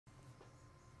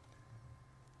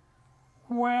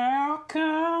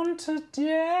Welcome today.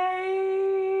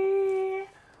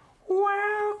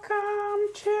 Welcome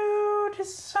to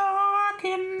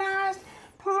DisOrganized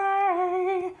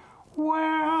Play.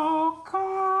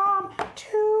 Welcome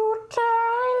today.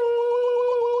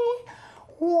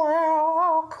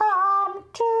 Welcome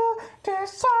to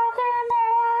DisOrganized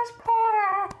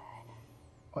Play.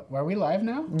 Are we live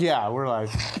now? Yeah, we're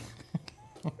live.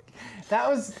 I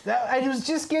was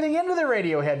just getting into the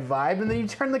Radiohead vibe, and then you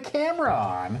turn the camera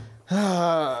on.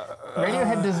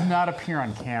 Radiohead does not appear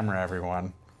on camera,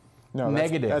 everyone. No,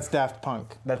 Negative. That's Daft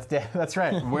Punk. That's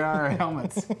right. Wear our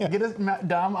helmets. Get us,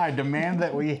 Dom. I demand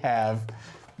that we have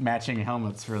matching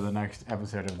helmets for the next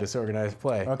episode of DisOrganized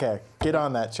Play. Okay, get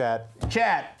on that, chat.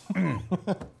 Chat.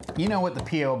 You know what the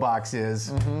P.O. box is.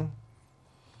 Mm-hmm.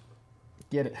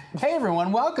 Get it. Hey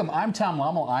everyone, welcome. I'm Tom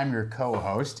Lommel. I'm your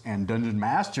co-host and dungeon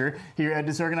master here at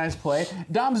DisOrganized Play.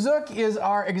 Dom Zook is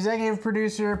our executive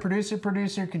producer,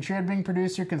 contributing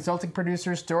producer, consulting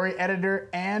producer, story editor,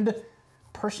 and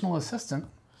personal assistant,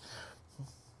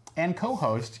 and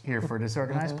co-host here for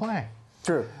DisOrganized Play.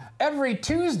 True. Every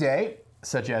Tuesday,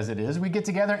 such as it is, we get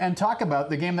together and talk about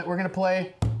the game that we're going to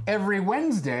play every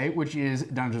Wednesday, which is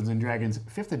Dungeons & Dragons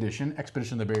 5th edition,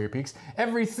 Expedition of the Barrier Peaks.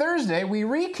 Every Thursday, we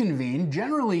reconvene,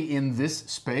 generally in this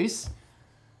space,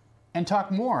 and talk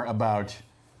more about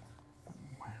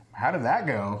how did that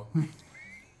go?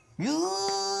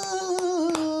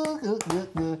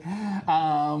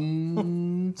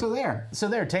 So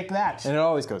there, take that. And it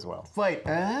always goes well. Fight.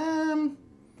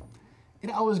 It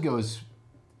always goes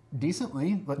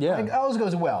decently, but yeah. It always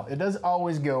goes well. It does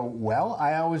always go well.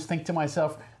 I always think to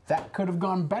myself, that could have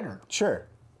gone better. Sure.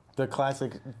 The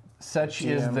classic. Such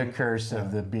GM, is the curse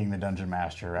of being the dungeon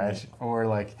master, right? Or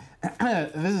like,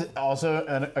 this is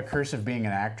also a curse of being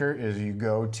an actor, is you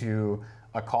go to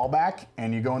a callback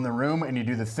and you go in the room and you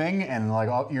do the thing and like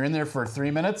you're in there for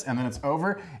 3 minutes and then it's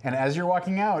over. And as you're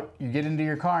walking out, you get into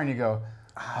your car and you go,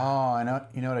 oh,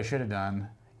 you know what I should have done?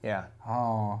 Yeah.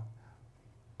 You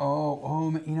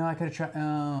know, I could have tried.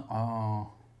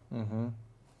 Mm-hmm.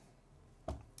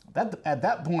 At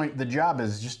that point, the job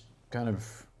is just kind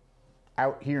of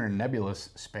out here in nebulous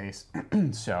space.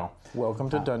 So, welcome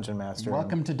to Dungeon Mastering.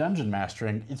 Welcome to Dungeon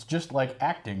Mastering. It's just like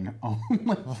acting,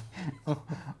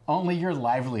 only your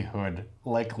livelihood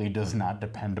likely does not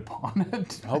depend upon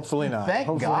it. Hopefully not. Thank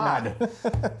Hopefully God.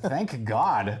 Not. Thank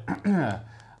God.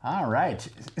 All right,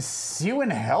 Sue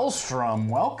and Hellstrom,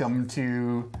 welcome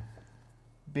to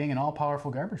being an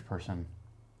all-powerful garbage person.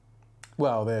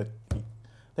 Well, they're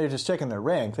just checking their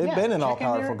rank. They've been an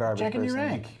all-powerful garbage person. Checking your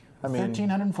rank. I mean,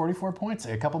 1,344 points.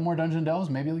 A couple more dungeon delves,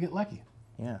 maybe you'll get lucky.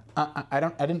 Yeah. I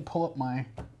didn't pull up my.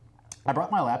 I brought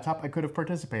my laptop. I could have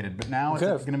participated, but now it's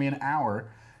going to be an hour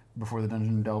before the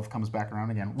dungeon delve comes back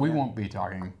around again. We won't be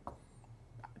talking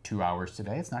 2 hours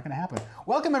today. It's not going to happen.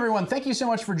 Welcome, everyone. Thank you so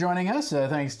much for joining us.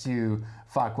 Thanks to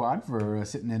Farquaad for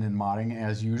sitting in and modding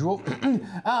as usual.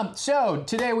 So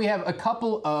today we have a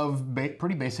couple of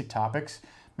pretty basic topics.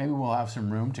 Maybe we'll have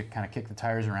some room to kind of kick the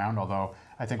tires around, although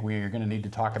I think we are going to need to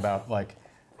talk about like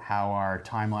how our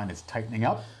timeline is tightening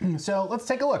up. So let's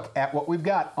take a look at what we've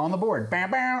got on the board.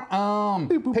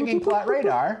 Picking plot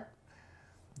radar.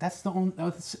 That's the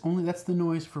only that's the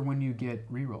noise for when you get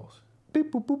rerolls.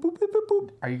 Beep, boop, boop, boop, beep, boop, boop.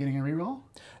 Are you getting a reroll?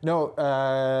 No,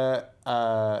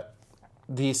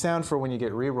 the sound for when you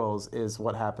get rerolls is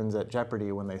what happens at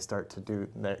Jeopardy when they start to do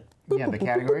that. Yeah, the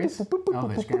categories? Oh,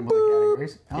 they scramble the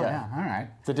categories? Oh, yeah, all right.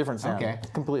 It's a different sound. Okay.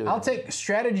 Completely. I'll take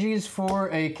strategies for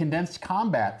a condensed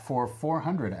combat for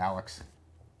 400, Alex.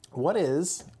 What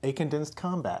is a condensed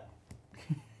combat?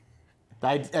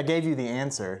 I gave you the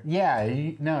answer. Yeah,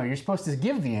 you're supposed to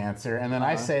give the answer, and then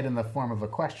I say it in the form of a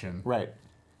question. Right.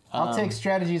 I'll take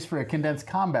strategies for a condensed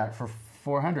combat for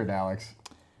 400, Alex.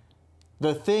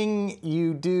 The thing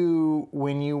you do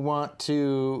when you want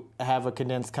to have a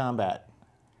condensed combat.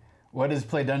 What is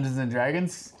play Dungeons &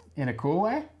 Dragons in a cool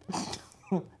way?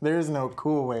 There is no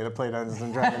cool way to play Dungeons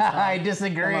 & Dragons. I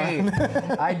disagree.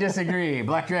 I disagree.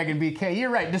 Black Dragon BK.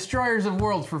 You're right. Destroyers of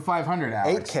Worlds for 500,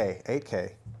 Alex.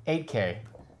 8K. 8K.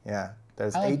 Yeah.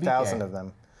 There's like 8,000 of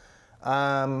them.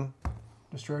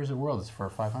 Destroyers of Worlds for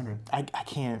 500. I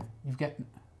can't. You've got...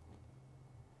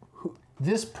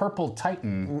 This purple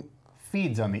titan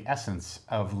feeds on the essence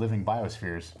of living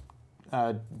biospheres.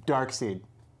 Darkseed.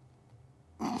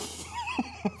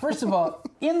 First of all,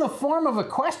 in the form of a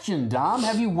question, Dom,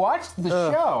 have you watched the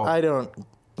show? I don't.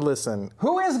 Listen.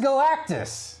 Who is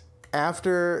Galactus?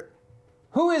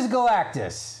 Who is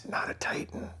Galactus? Not a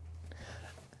titan.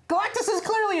 Galactus is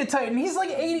clearly a titan. He's like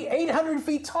 800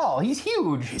 feet tall. He's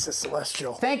huge. He's a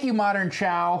celestial. Thank you, Modern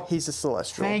Chow. He's a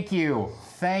celestial. Thank you.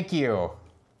 Thank you.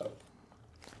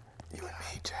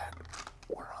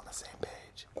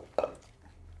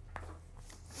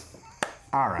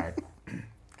 All right.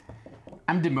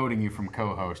 I'm demoting you from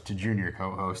co-host to junior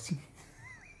co-host.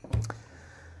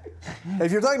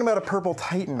 If you're talking about a purple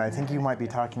titan, I think you might be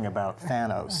talking about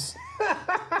Thanos.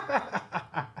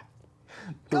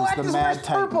 Galactus the mad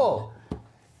titan. purple.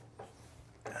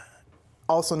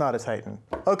 Also not a titan.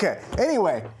 Okay,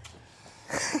 anyway.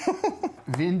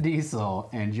 Vin Diesel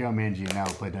and Joe Manganiello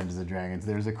play Dungeons & Dragons.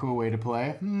 There's a cool way to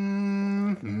play.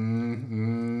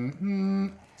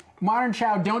 Modern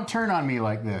Chow, don't turn on me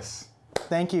like this.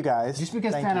 Thank you, guys. Just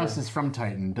because Thanos is from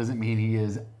Titan doesn't mean he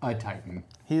is a Titan.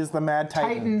 He is the mad titan.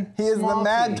 Titan. He is the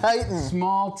mad titan.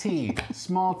 Small T.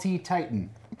 Small T Titan.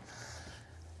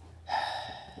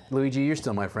 Luigi, you're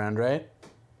still my friend, right?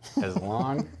 As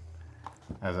long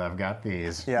as I've got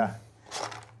these. Yeah.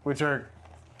 Which are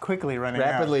quickly running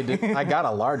Rapidly. out. I got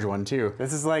a large one, too.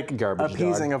 This is like Garbage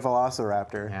appeasing a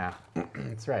velociraptor. Yeah.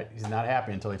 That's right. He's not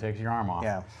happy until he takes your arm off.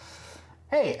 Yeah.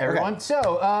 Hey, everyone. Okay.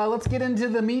 So let's get into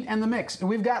the meat and the mix.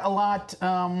 We've got a lot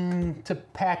to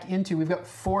pack into. We've got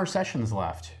 4 sessions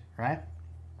left, right?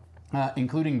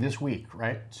 Including this week,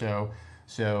 right? So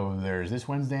there's this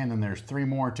Wednesday, and then there's 3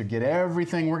 more to get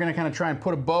everything. We're going to kind of try and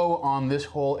put a bow on this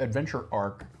whole adventure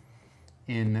arc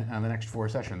in the next 4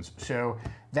 sessions. So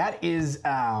that is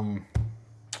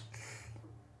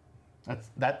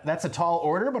that's a tall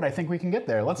order, but I think we can get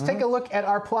there. Let's take a look at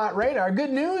our plot radar.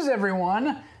 Good news,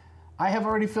 everyone. I have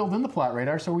already filled in the plot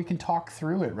radar, so we can talk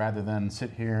through it rather than sit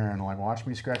here and like watch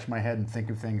me scratch my head and think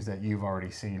of things that you've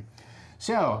already seen.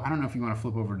 So I don't know if you want to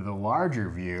flip over to the larger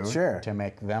view to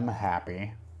make them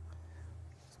happy.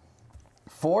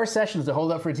 4 sessions to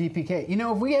hold up for a TPK. You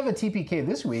know, if we have a TPK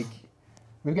this week,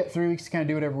 we've got 3 weeks to kind of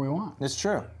do whatever we want. It's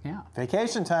true. Yeah.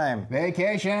 Vacation time.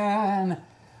 Vacation.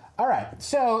 All right,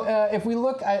 so if we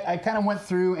look, I kind of went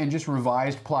through and just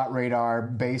revised plot radar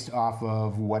based off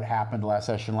of what happened last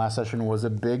session. Last session was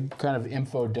a big kind of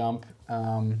info dump,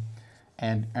 and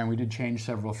we did change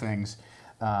several things,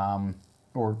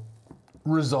 or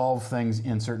resolve things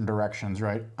in certain directions,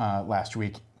 right, last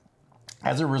week.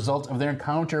 As a result of their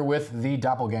encounter with the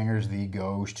doppelgangers, the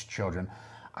ghost children.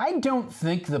 I don't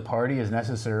think the party is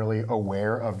necessarily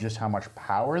aware of just how much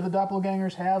power the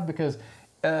doppelgangers have, because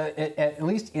at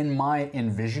least in my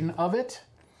envision of it,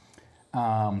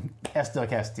 Estel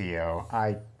Castillo,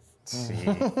 I see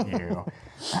you.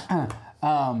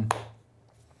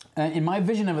 In my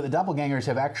vision of it, the doppelgangers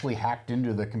have actually hacked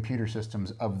into the computer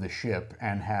systems of the ship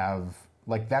and have,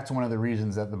 like, that's one of the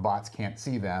reasons that the bots can't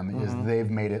see them, is they've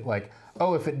made it like,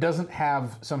 oh, if it doesn't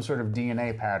have some sort of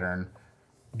DNA pattern,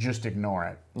 just ignore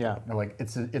it. Yeah. Like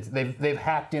they've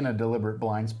hacked in a deliberate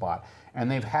blind spot,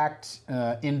 and they've hacked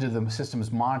into the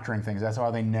systems monitoring things. That's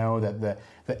how they know that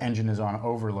the engine is on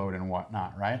overload and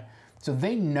whatnot, right? So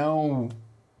they know,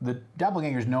 the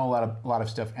doppelgangers know a lot of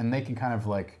stuff, and they can kind of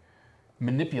like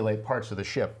manipulate parts of the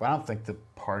ship. I don't think the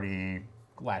party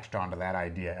latched onto that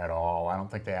idea at all. I don't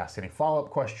think they asked any follow-up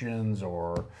questions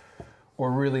or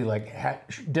really like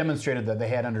demonstrated that they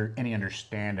had any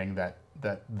understanding that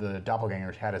the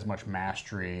doppelgangers had as much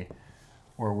mastery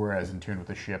or were as in tune with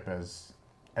the ship as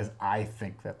I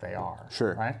think that they are.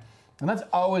 Sure. Right? And that's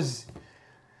always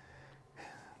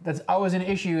an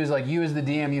issue, is like, you as the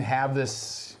DM, you have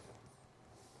this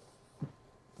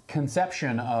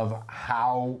conception of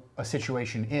how a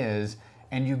situation is,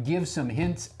 and you give some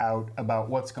hints out about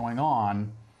what's going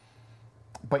on,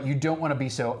 but you don't want to be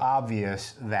so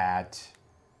obvious that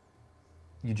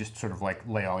you just sort of like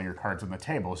lay all your cards on the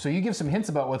table. So you give some hints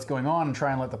about what's going on and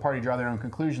try and let the party draw their own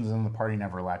conclusions, and the party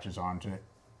never latches on to it.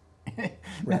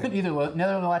 Right. Neither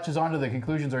latches onto the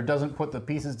conclusions or doesn't put the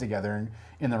pieces together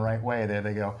in the right way.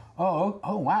 They go, oh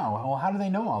wow, well, how do they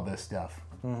know all this stuff?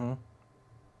 Mm-hmm.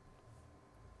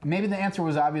 Maybe the answer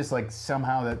was obvious, like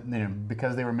somehow that, you know,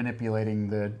 because they were manipulating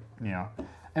the, you know,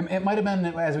 and it might have been,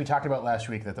 as we talked about last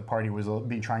week, that the party was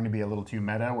trying to be a little too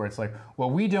meta, where it's like, well,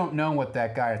 we don't know what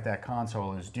that guy at that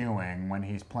console is doing when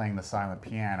he's playing the silent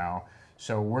piano,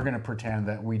 so we're going to pretend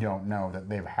that we don't know that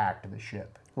they've hacked the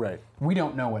ship. Right. We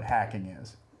don't know what hacking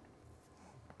is.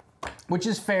 Which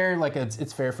is fair, like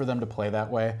it's fair for them to play that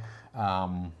way.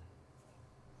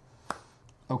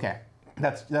 Okay.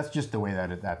 That's just the way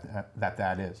that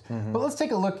is. Mm-hmm. But let's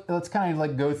take a look. Let's kind of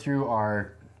like go through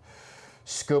our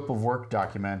scope of work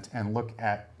document and look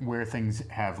at where things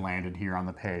have landed here on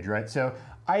the page, right? So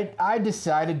I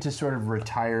decided to sort of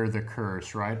retire the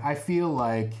curse, right? I feel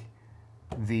like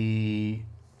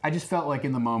I just felt like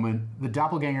in the moment, the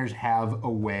doppelgangers have a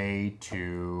way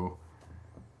to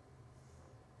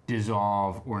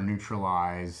dissolve or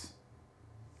neutralize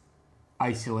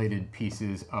isolated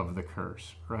pieces of the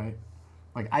curse, right?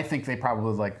 Like, I think they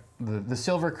probably, like, the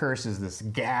silver curse is this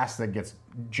gas that gets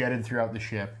jetted throughout the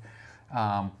ship.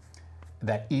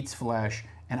 that eats flesh,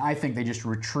 and I think they just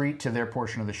retreat to their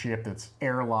portion of the ship that's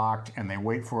airlocked, and they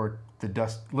wait for the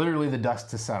dust, literally the dust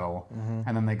to settle,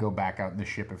 and then they go back out in the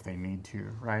ship if they need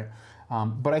to, right?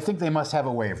 But I think they must have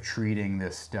a way of treating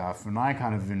this stuff, and I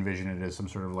kind of envision it as some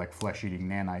sort of like flesh-eating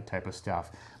nanite type of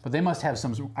stuff. But they must have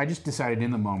some, I just decided in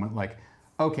the moment, like,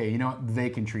 okay, you know what, they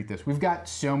can treat this. We've got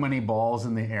so many balls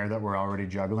in the air that we're already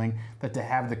juggling, that to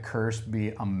have the curse be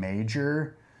a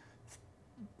major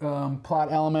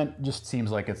plot element just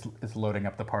seems like it's loading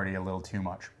up the party a little too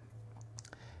much.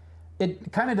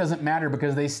 It kind of doesn't matter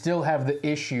because they still have the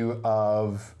issue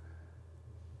of,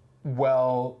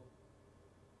 well,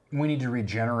 we need to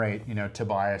regenerate, you know,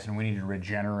 Tobias, and we need to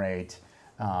regenerate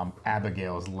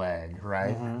Abigail's leg,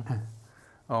 right?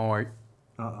 Oh,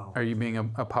 are you being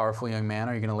a powerful young man?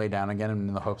 Are you going to lay down again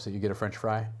in the hopes that you get a French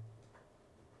fry?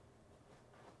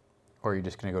 Or are you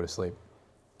just going to go to sleep?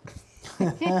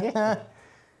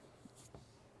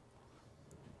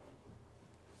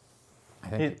 I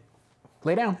think.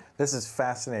 Lay down. This is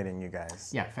fascinating, you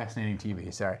guys. Yeah, fascinating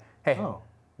TV. Sorry. Hey. Oh,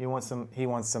 he wants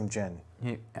some gin.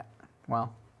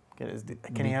 Well.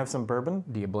 Can he have some bourbon?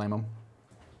 Do you blame him?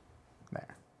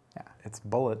 There. Yeah. It's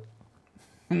Bullet.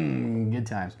 Good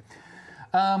times.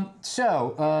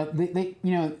 They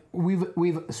you know,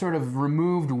 we've sort of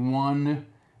removed one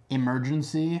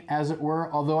emergency, as it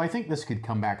were. Although I think this could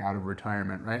come back out of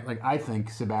retirement, right? Like I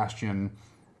think Sebastian's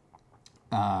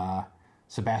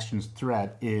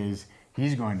threat is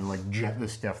he's going to like jet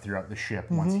this stuff throughout the ship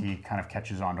once he kind of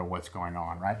catches on to what's going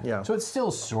on, right? Yeah. So it's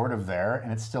still sort of there,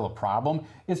 and it's still a problem.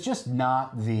 It's just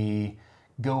not the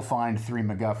go find 3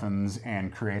 MacGuffins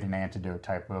and create an antidote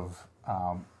type of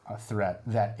a threat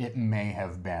that it may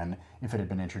have been if it had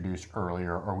been introduced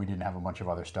earlier or we didn't have a bunch of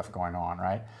other stuff going on,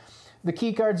 right? The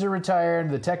key cards are retired,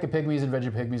 the Tekka-Pygmies and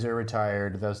Vegapygmies are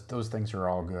retired, those things are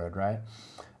all good, right?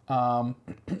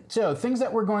 So things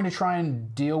that we're going to try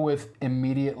and deal with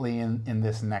immediately in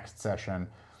this next session.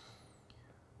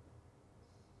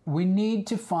 We need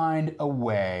to find a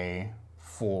way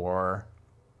for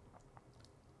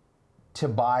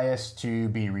Tobias to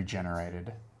be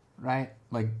regenerated, right?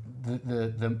 Like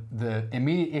the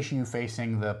immediate issue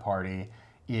facing the party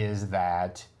is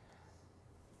that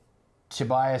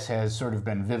Tobias has sort of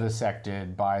been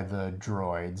vivisected by the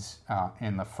droids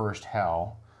in the first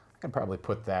hell. I could probably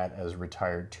put that as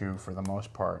retired too for the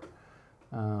most part.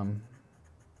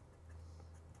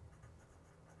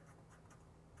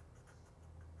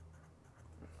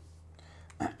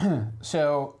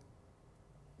 So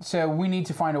we need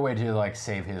to find a way to like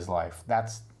save his life.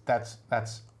 That's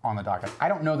on the docket. I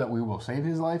don't know that we will save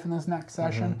his life in this next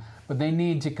session, but they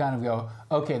need to kind of go,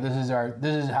 okay, this is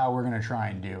how we're going to try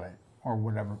and do it, or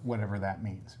whatever that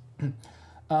means.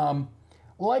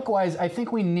 Likewise, I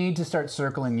think we need to start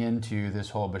circling into this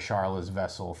whole Basharla's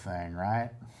vessel thing, right?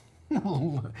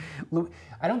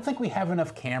 I don't think we have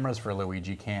enough cameras for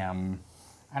Luigi Cam.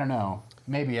 I don't know.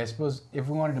 Maybe, I suppose, if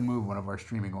we wanted to move one of our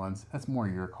streaming ones, that's more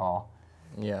your call.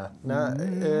 Yeah.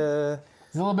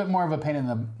 It's a little bit more of a pain in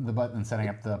the butt than setting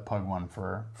up the Pug one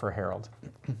for Harold.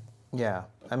 Yeah.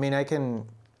 I mean, I can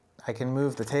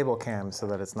move the table cam so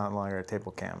that it's not longer a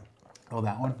table cam. Oh,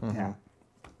 that one? Yeah.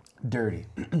 Dirty.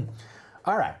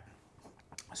 All right.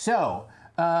 So,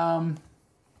 so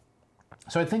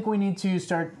I think we need to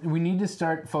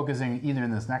start focusing either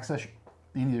in this next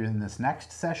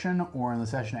session or in the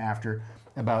session after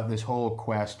about this whole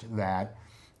quest that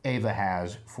Ava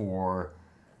has for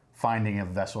finding a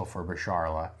vessel for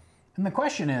Basharla. And the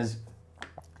question is,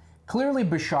 clearly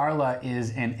Basharla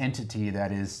is an entity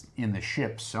that is in the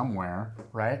ship somewhere,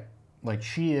 right? Like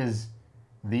she is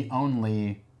the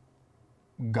only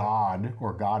god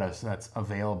or goddess that's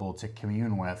available to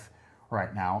commune with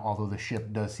right now, although the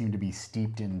ship does seem to be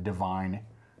steeped in divine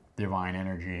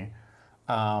energy.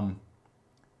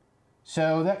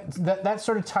 So that's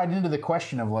sort of tied into the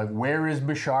question of like, where is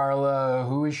Basharla?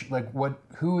 Who is she? Like,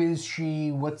 who is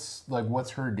she? What's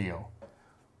her deal?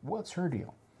 What's her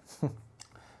deal?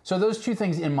 So those two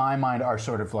things in my mind are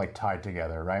sort of like tied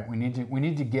together, right? We need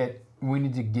to get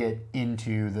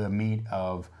into the meat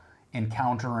of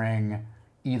encountering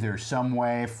either some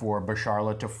way for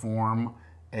Basharla to form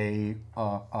a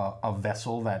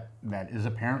vessel that is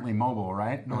apparently mobile,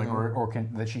 right? Like, or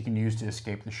that she can use to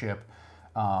escape the ship.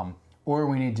 Or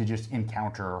we need to just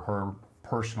encounter her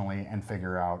personally and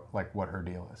figure out like what her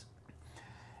deal is.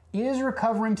 Is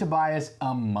recovering Tobias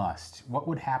a must? What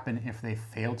would happen if they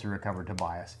fail to recover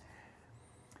Tobias?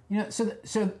 You know,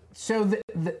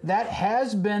 that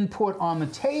has been put on the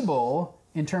table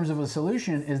in terms of a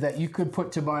solution, is that you could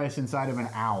put Tobias inside of an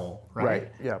owl, right?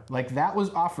 Right, yeah. Like that was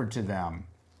offered to them.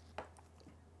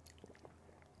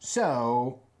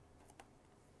 So,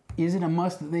 is it a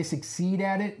must that they succeed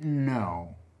at it?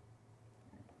 No.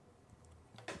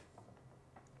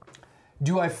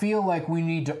 Do I feel like we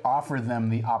need to offer them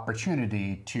the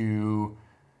opportunity to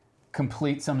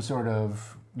complete some sort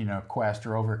of, quest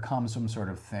or overcome some sort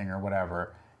of thing or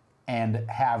whatever, and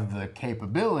have the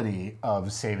capability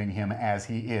of saving him as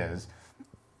he is?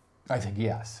 I think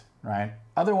yes, right?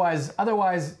 Otherwise,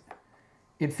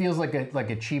 it feels like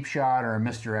a cheap shot or a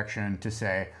misdirection to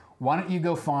say, why don't you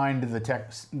go find the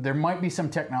tech? There might be some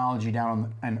technology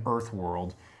down on Earth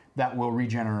world that will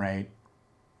regenerate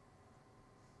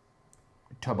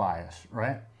Tobias,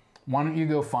 right? Why don't you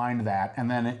go find that? And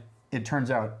then it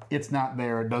turns out it's not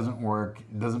there, it doesn't work,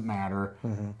 it doesn't matter,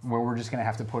 where we're just going to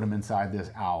have to put him inside this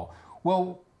owl.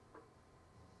 Well,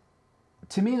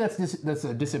 to me, that's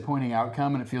a disappointing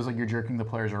outcome, and it feels like you're jerking the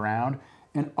players around.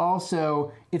 And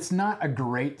also, it's not a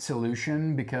great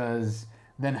solution, because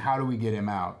then how do we get him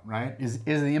out, right? Is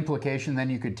the implication then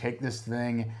you could take this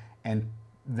thing and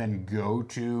then go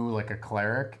to like a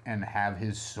cleric and have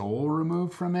his soul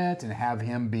removed from it and have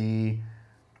him be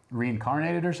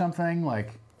reincarnated or something?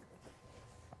 Like,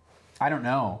 I don't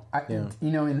know.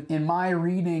 In my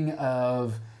reading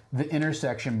of the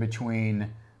intersection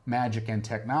between magic and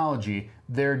technology,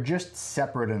 they're just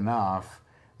separate enough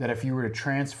that if you were to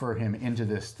transfer him into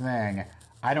this thing,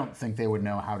 I don't think they would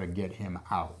know how to get him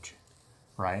out,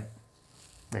 right?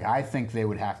 Like, I think they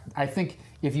would have. I think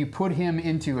if you put him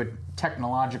into a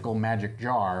technological magic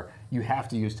jar, you have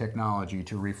to use technology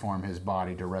to reform his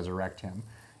body to resurrect him.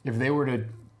 If they were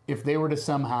to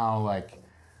somehow, like,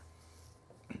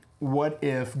 what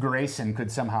if Grayson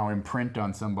could somehow imprint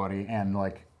on somebody and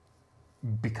like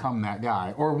become that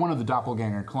guy, or one of the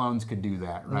doppelganger clones could do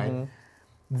that, right?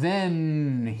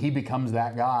 Then he becomes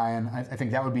that guy, and I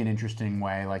think that would be an interesting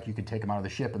way. Like, you could take him out of the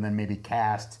ship and then maybe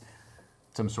cast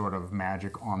some sort of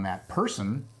magic on that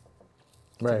person,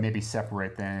 right, to maybe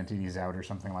separate the entities out or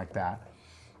something like that.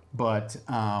 But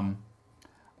I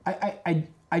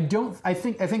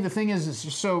think the thing is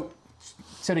so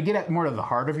to get at more to the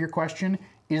heart of your question,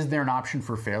 is there an option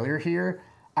for failure here?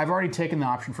 I've already taken the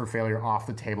option for failure off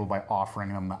the table by offering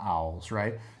them the owls,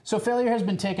 right? So failure has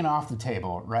been taken off the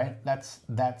table, right? That's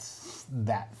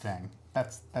that thing.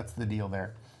 That's the deal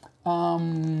there.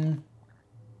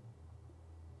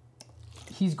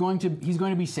 He's going to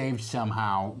be saved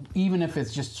somehow, even if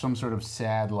it's just some sort of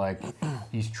sad, like,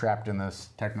 he's trapped in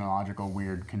this technological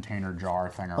weird container jar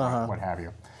thing or what have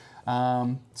you.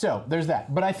 So there's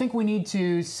that. But I think we need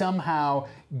to somehow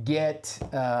get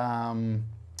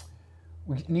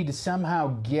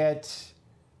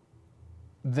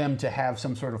them to have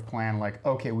some sort of plan, like,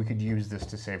 okay, we could use this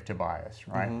to save Tobias,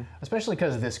 right? Especially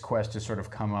because this quest has sort of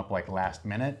come up like last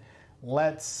minute.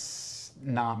 Let's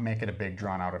not make it a big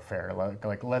drawn out affair.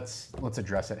 Like let's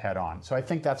address it head on. So I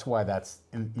think that's why that's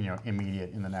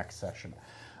immediate in the next session.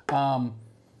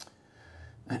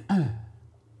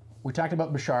 We talked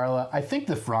about Basharla. I think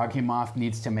the Froghemoth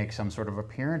needs to make some sort of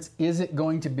appearance. Is it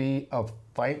going to be a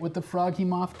fight with the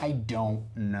Froghemoth? I don't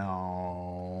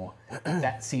know.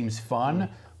 That seems fun,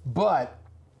 but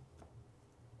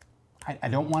I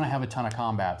don't want to have a ton of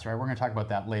combats, right? We're going to talk about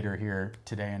that later here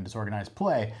today in Disorganized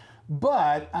Play.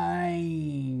 But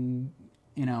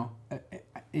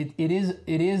it is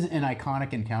an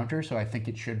iconic encounter, so I think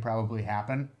it should probably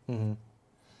happen.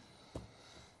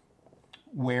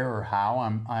 Where or how,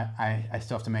 I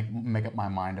still have to make up my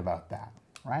mind about that,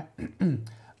 right?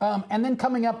 And then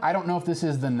coming up, I don't know if this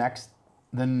is the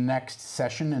next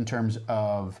session in terms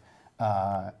of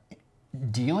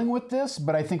dealing with this,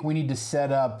 but I think we need to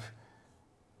set up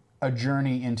a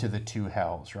journey into the two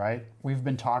hells, right? We've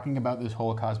been talking about this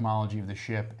whole cosmology of the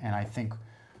ship, and I think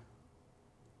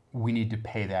we need to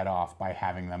pay that off by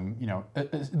having them,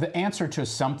 the answer to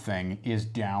something is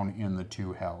down in the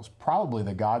two hells. Probably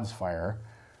the God's Fire,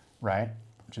 right?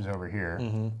 Which is over here.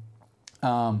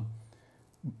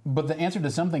 But the answer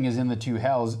to something is in the two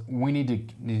hells. We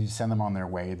need to send them on their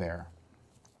way there.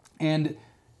 And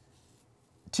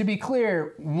to be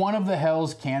clear, one of the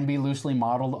hells can be loosely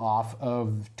modeled off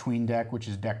of Tween Deck, which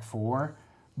is Deck 4.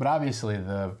 But obviously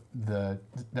the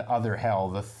other hell,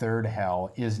 the third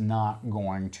hell, is not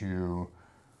going to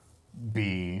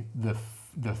be the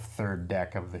third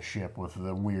deck of the ship with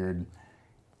the weird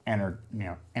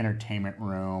entertainment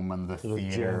room and the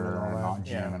theater and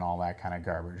gym and all that kind of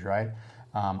garbage, right?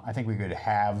 I think we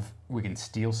can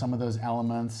steal some of those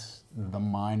elements, the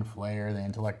Mind Flayer, the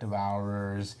Intellect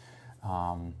Devourers,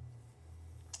 I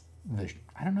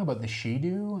don't know about the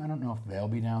She-Do. I don't know if they'll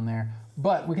be down there,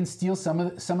 but we can steal some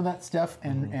of that stuff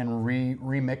and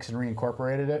remix and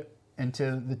reincorporate it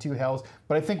into the two hells,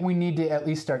 but I think we need to at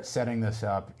least start setting this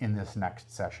up in this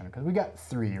next session, because we got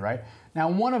 3, right? Now,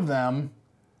 one of them,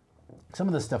 some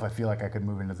of this stuff I feel like I could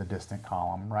move into the distant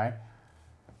column, right?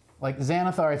 Like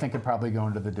Xanathar, I think could probably go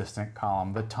into the distant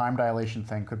column. The time dilation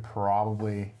thing could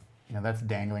probably, that's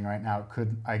dangling right now. It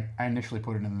could, I initially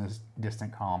put it in this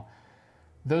distant column.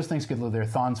 Those things could live there.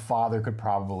 Thon's father could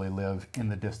probably live in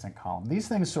the distant column. These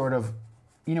things sort of,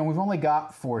 we've only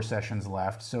got 4 sessions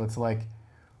left, so it's like,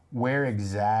 where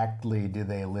exactly do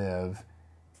they live?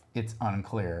 It's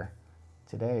unclear.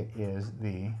 Today is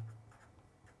the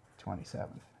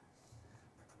 27th.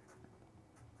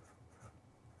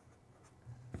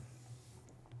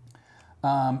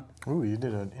 Ooh, you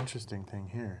did an interesting thing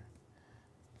here.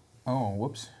 Oh,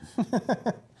 whoops.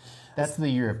 That's the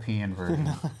European version.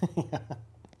 Yeah.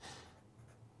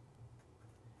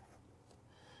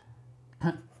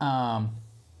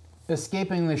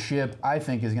 Escaping the ship, I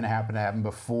think, is going to happen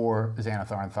before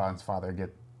Xanathar and Thon's father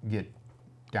get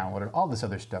downloaded. All this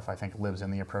other stuff, I think, lives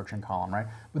in the approaching column, right?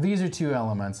 But these are 2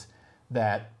 elements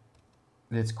that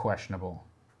it's questionable.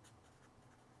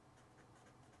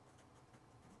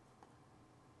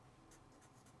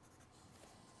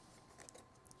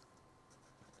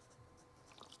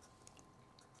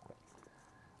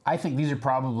 I think these are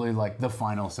probably like the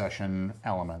final session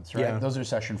elements, right? Yeah. Those are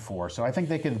session 4. So I think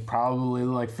they could probably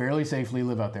like fairly safely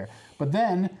live out there. But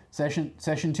then session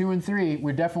 2 and 3,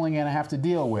 we're definitely going to have to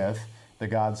deal with the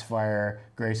God's Fire,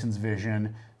 Grayson's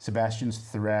Vision, Sebastian's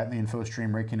Threat, the info stream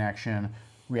reconnection,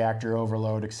 reactor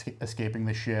overload, escaping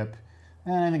the ship.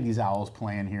 And I think these owls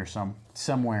play in here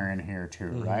somewhere in here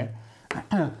too, right?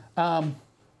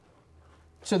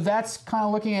 So that's kind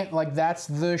of looking at, like, that's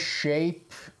the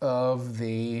shape of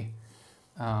the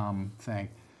thing.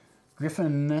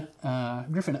 Griffin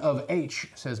of H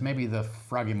says maybe the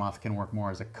Froggy Moth can work more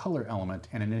as a color element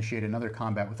and initiate another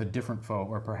combat with a different foe,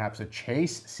 or perhaps a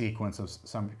chase sequence of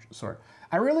some sort.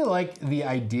 I really like the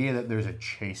idea that there's a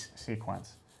chase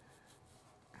sequence.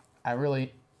 I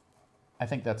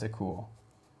think that's a cool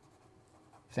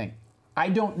thing.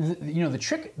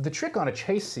 The trick on a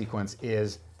chase sequence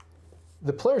is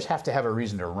the players have to have a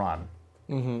reason to run,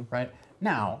 right?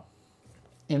 Now,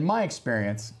 in my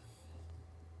experience,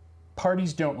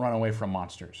 parties don't run away from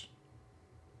monsters.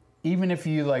 Even if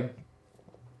you like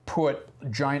put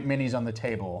giant minis on the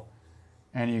table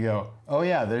and you go, oh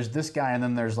yeah, there's this guy and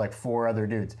then there's like 4 other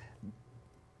dudes.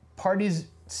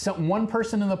 One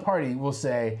person in the party will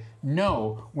say,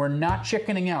 no, we're not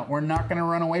chickening out. We're not gonna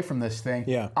run away from this thing.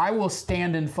 Yeah. I will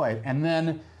stand and fight. And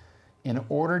then in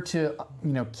order to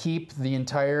keep the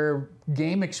entire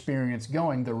game experience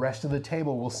going, the rest of the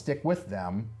table will stick with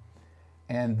them.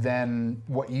 And then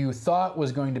what you thought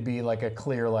was going to be like a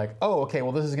clear, like, oh, okay,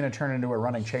 well, this is going to turn into a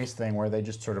running chase thing where they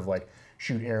just sort of like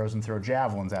shoot arrows and throw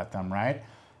javelins at them, right?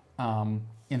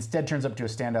 Instead turns up to a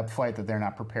stand-up fight that they're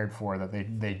not prepared for, that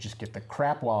they just get the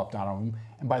crap walloped out of them.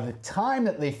 And by the time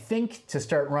that they think to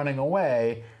start running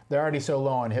away, they're already so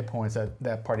low on hit points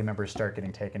that party members start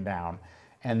getting taken down.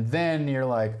 And then you're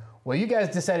like, well, you guys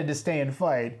decided to stay and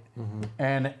fight.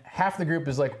 And half the group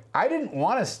is like, I didn't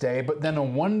want to stay, but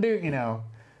then one dude,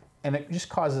 and it just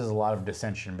causes a lot of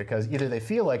dissension because either they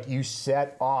feel like you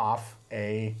set off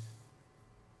a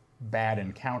bad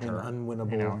encounter. An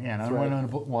unwinnable an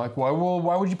unwinnable, like, why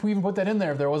would you even put that in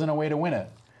there if there wasn't a way to win it?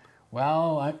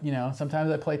 Well,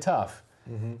 sometimes I play tough.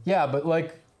 Yeah, but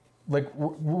like,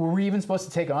 were we even supposed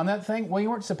to take on that thing? Well, you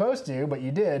weren't supposed to, but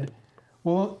you did.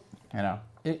 Well,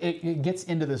 it gets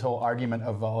into this whole argument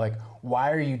of like,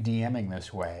 why are you DMing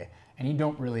this way? And you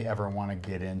don't really ever want to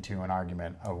get into an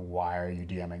argument of why are you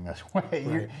DMing this way. Right.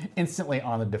 You're instantly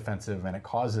on the defensive, and it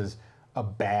causes a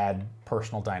bad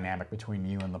personal dynamic between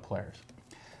you and the players.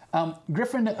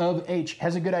 Griffin of H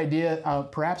has a good idea.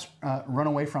 Perhaps run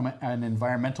away from an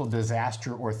environmental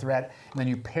disaster or threat, and then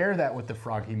you pair that with the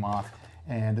Froggy Moth,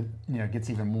 and it gets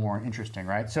even more interesting,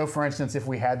 right? So, for instance, if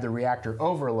we had the reactor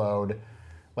overload,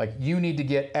 like you need to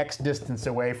get X distance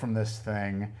away from this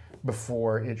thing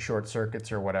before it short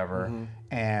circuits or whatever,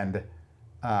 and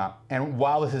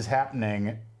while this is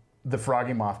happening, the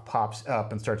Froggy Moth pops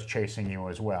up and starts chasing you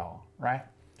as well, right?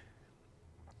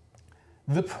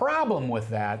 The problem with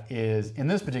that is, in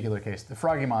this particular case, the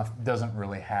Froggy Moth doesn't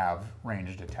really have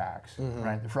ranged attacks,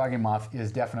 right? The Froggy Moth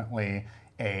is definitely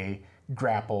a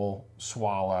grapple,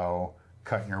 swallow,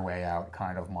 cut your way out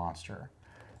kind of monster.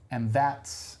 And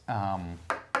that's a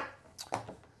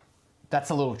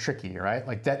little tricky, right?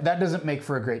 Like that doesn't make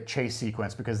for a great chase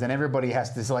sequence, because then everybody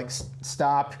has to like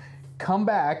stop, come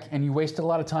back, and you wasted a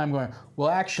lot of time going, well,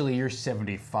 actually you're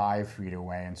 75 feet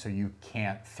away, and so you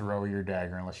can't throw your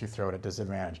dagger unless you throw it at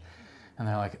disadvantage. And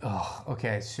they're like, oh,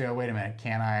 okay, so wait a minute,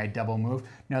 can I double move?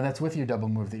 No, that's with your double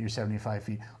move that you're 75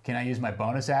 feet. Can I use my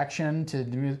bonus action to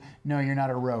do? No, you're not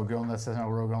a rogue. That's not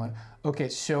a rogue. Okay,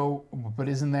 so, but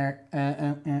isn't there,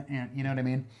 you know what I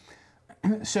mean?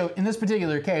 So in this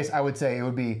particular case, I would say it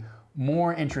would be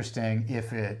more interesting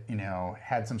if it, you know,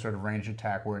 had some sort of ranged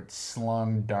attack where it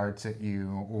slung darts at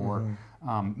you, or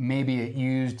maybe it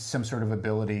used some sort of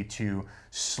ability to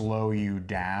slow you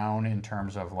down in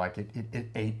terms of like it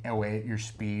ate away at your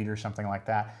speed or something like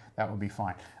that. That would be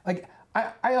fine. Like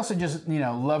I also just, you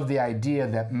know, love the idea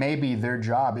that maybe their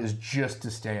job is just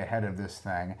to stay ahead of this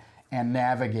thing and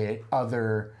navigate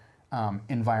other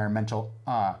environmental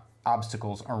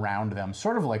obstacles around them,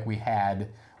 sort of like we had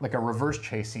like a reverse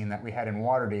chase scene that we had in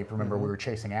Waterdeep. Remember, we were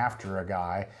chasing after a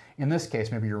guy. In this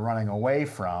case, maybe you're running away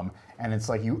from, and it's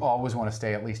like you always want to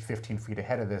stay at least 15 feet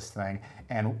ahead of this thing,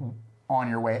 and on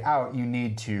your way out, you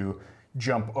need to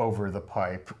jump over the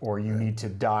pipe, or you need to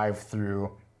dive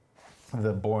through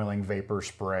the boiling vapor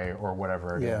spray, or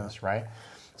whatever it is, right?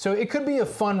 So it could be a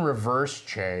fun reverse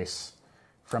chase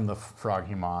from the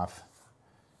Froggy Moth.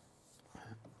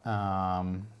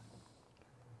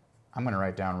 I'm going to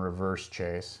write down reverse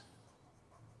chase.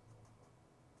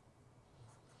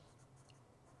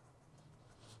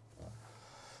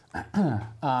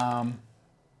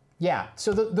 Yeah,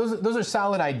 so those are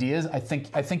solid ideas. I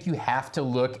think you have to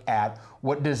look at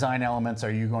what design elements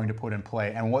are you going to put in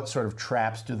play, and what sort of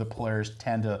traps do the players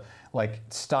tend to, like,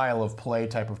 style of play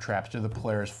type of traps do the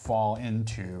players fall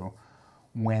into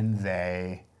when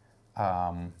they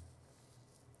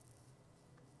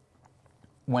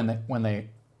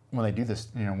when they do this,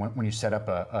 you know, when you set up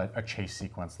a chase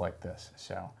sequence like this.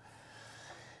 So,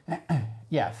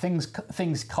 yeah, things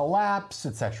collapse,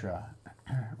 etc.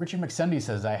 Richard McSundy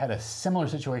says, I had a similar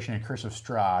situation in Curse of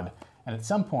Strahd, and at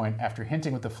some point, after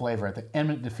hinting with the flavor at the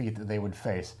imminent defeat that they would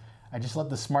face, I just let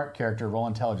the smart character roll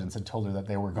intelligence and told her that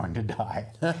they were going to die.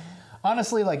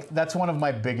 Honestly, like, that's one of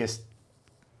my biggest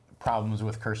problems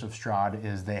with Curse of Strahd,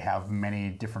 is they have many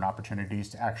different opportunities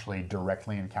to actually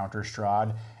directly encounter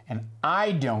Strahd, and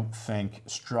I don't think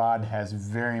Strahd has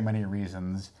very many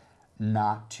reasons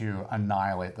not to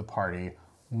annihilate the party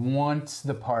once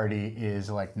the party is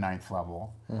like 9th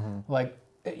level. Like,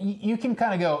 you can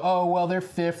kind of go, oh, well, they're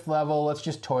 5th level, let's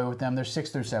just toy with them. They're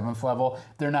 6th or 7th level,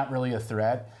 they're not really a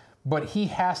threat. But he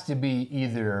has to be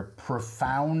either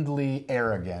profoundly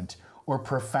arrogant or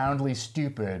profoundly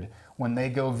stupid when they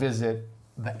go visit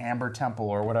the Amber Temple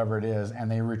or whatever it is, and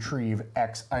they retrieve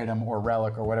X item or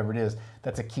relic or whatever it is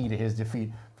that's a key to his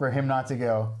defeat, for him not to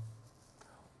go,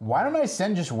 why don't I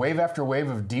send just wave after wave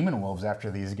of demon wolves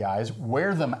after these guys,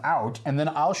 wear them out, and then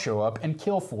I'll show up and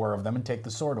kill 4 of them and take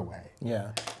the sword away.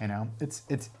 Yeah. You know, it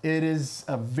is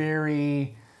a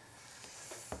very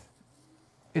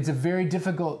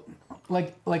difficult,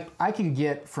 like I can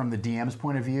get from the DM's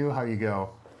point of view how you go,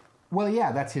 well,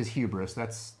 yeah, that's his hubris.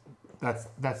 That's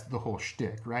the whole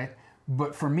shtick, right?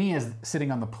 But for me, as sitting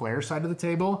on the player side of the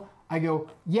table, I go,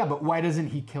 yeah, but why doesn't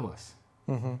he kill us?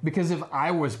 Because if I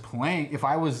was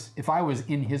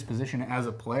in his position as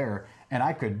a player, and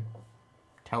I could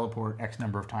teleport X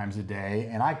number of times a day,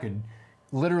 and I could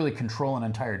literally control an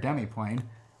entire demi-plane,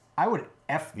 I would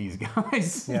F these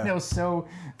guys. Yeah. You know, so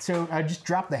I just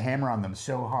drop the hammer on them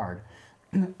so hard.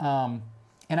 And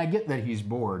I get that he's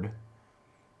bored,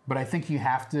 but I think you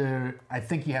have to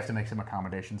make some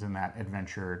accommodations in that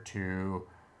adventure to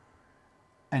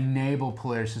enable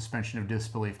player suspension of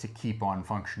disbelief to keep on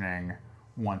functioning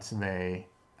once they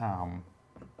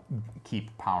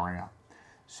keep powering up.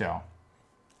 So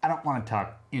I don't want to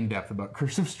talk in depth about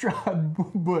Curse of Strahd,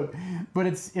 but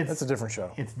it's that's a different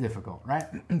show. It's difficult, right?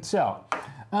 So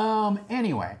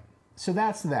anyway, so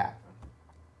that's that.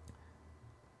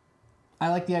 I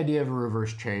like the idea of a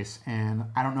reverse chase, and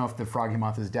I don't know if the Froggy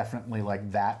Moth is definitely like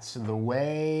that. So the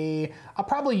way I'll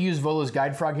probably use Volo's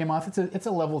Guide Froggy Moth. It's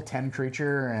a level 10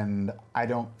 creature, and I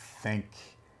don't think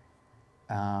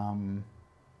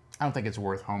it's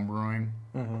worth homebrewing.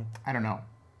 I don't know.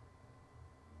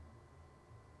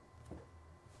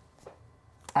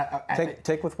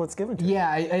 Take with what's given to you. Yeah,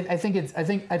 I think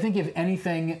if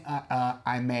anything,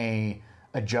 I may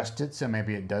adjust it so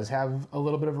maybe it does have a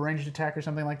little bit of a ranged attack or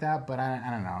something like that. But I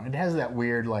don't know. It has that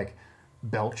weird like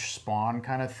belch spawn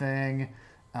kind of thing.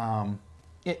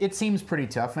 It seems pretty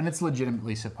tough, and it's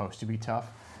legitimately supposed to be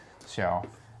tough. So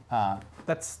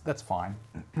that's fine.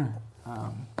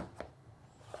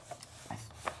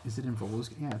 Is it in Volo's?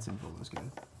 Yeah, it's in Volo's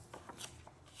Guide.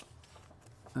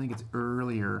 I think it's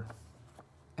earlier.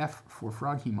 F for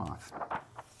Froggy Moth.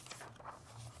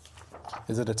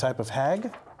 Is it a type of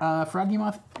hag? Froggy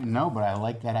moth? No, but I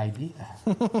like that idea.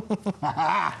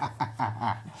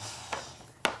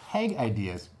 Hag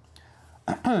ideas.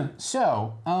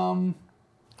 So,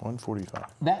 145.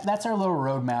 That's our little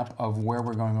roadmap of where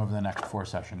we're going over the next 4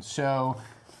 sessions. So,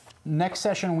 next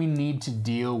session we need to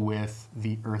deal with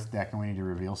the Earth deck and we need to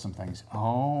reveal some things.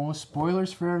 Oh,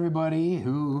 spoilers for everybody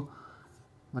who...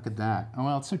 Look at that. Oh,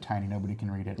 well, it's so tiny nobody can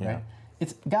read it, right?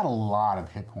 It's got a lot of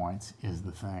hit points is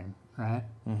the thing, right?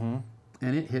 Mm-hmm.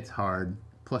 And it hits hard.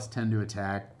 Plus 10 to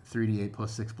attack, 3d8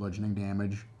 plus 6 bludgeoning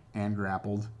damage, and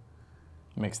grappled.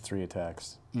 Makes 3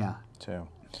 attacks. Yeah. 2.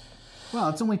 Well,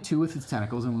 it's only 2 with its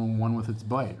tentacles and 1 with its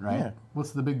bite, right? Yeah.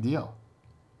 What's the big deal?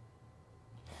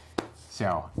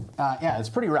 So, yeah, it's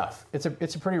pretty rough. It's a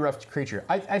pretty rough creature.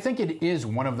 I think it is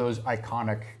one of those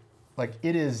iconic, like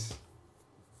it is,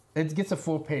 it gets a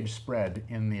full page spread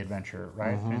in the adventure,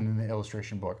 right? Mm-hmm. And in the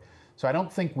illustration book. So I don't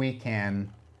think we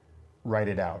can write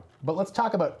it out. But let's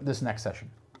talk about this next session.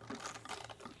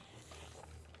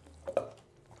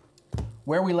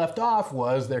 Where we left off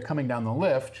was they're coming down the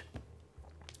lift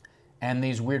and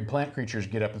these weird plant creatures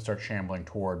get up and start shambling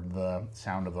toward the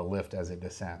sound of the lift as it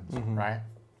descends, right?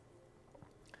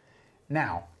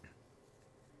 Now,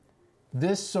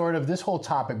 this whole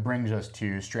topic brings us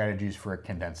to strategies for a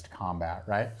condensed combat,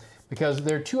 right? Because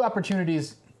there are 2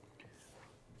 opportunities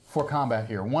for combat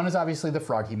here. One is obviously the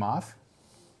Froggy Moth,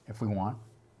 if we want.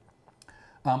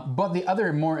 But the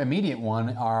other more immediate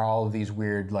one are all of these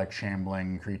weird like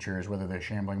shambling creatures, whether they're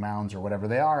shambling mounds or whatever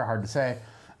they are, hard to say,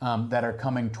 that are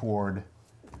coming toward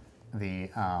the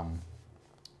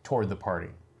party.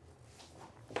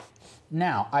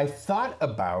 Now, I thought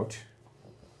about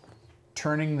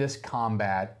turning this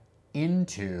combat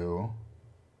into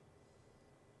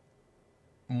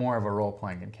more of a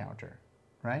role-playing encounter,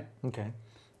 right? Okay.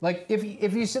 Like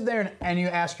if you sit there and you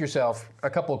ask yourself a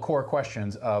couple of core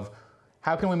questions of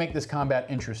how can we make this combat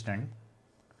interesting,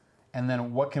 and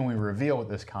then what can we reveal with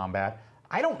this combat?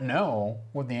 I don't know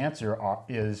what the answer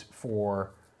is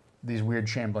for these weird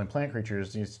shambling plant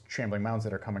creatures, these shambling mounds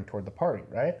that are coming toward the party,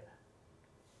 right?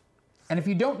 And if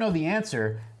you don't know the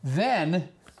answer, then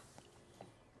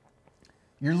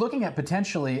you're looking at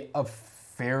potentially a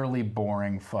fairly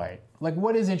boring fight. Like,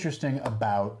 what is interesting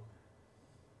about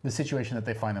the situation that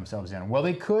they find themselves in? Well,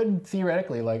 they could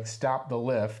theoretically like stop the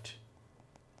lift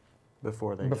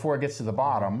before it gets to the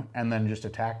bottom and then just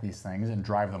attack these things and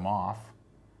drive them off,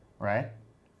 right?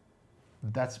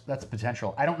 That's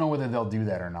potential. I don't know whether they'll do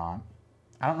that or not.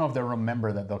 I don't know if they'll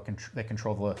remember that they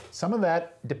control the lift. Some of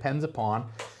that depends upon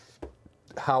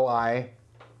how I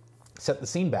set the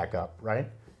scene back up, right?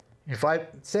 If I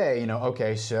say,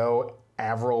 okay, so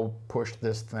Avril pushed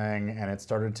this thing and it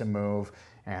started to move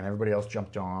and everybody else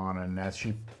jumped on, and as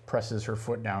she presses her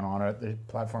foot down on it, the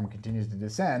platform continues to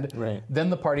descend, right.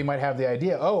 Then the party might have the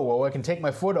idea, oh, well, I can take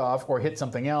my foot off or hit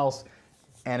something else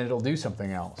and it'll do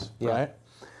something else, right?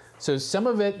 So some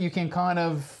of it you can kind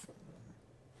of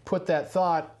put that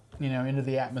thought, into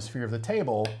the atmosphere of the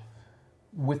table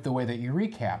with the way that you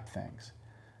recap things.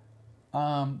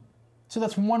 So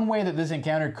that's one way that this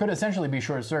encounter could essentially be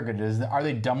short-circuited, is that are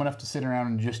they dumb enough to sit around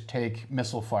and just take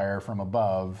missile fire from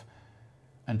above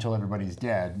until everybody's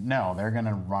dead? No, they're going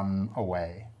to run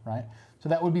away, right? So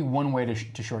that would be one way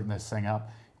to shorten this thing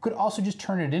up. You could also just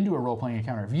turn it into a role-playing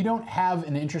encounter. If you don't have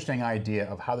an interesting idea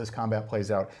of how this combat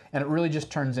plays out, and it really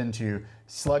just turns into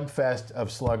slugfest of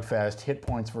slugfest, hit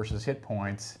points versus hit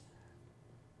points,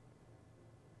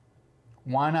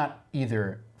 why not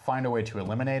either find a way to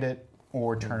eliminate it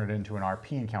or turn it into an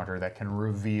RP encounter that can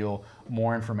reveal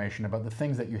more information about the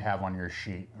things that you have on your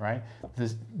sheet, right?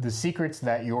 The secrets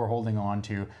that you're holding on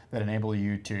to that enable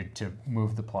you to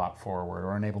move the plot forward,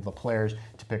 or enable the players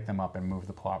to pick them up and move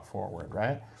the plot forward,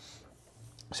 right?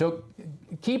 So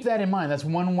keep that in mind. That's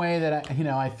one way that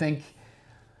I think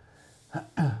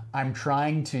I'm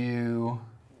trying to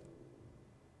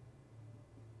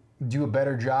do a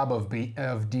better job of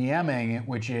DMing,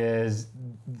 which is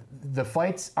the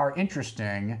fights are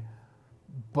interesting,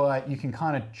 but you can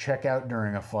kind of check out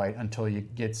during a fight until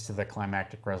it gets to the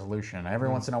climactic resolution. Every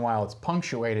once in a while it's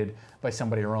punctuated by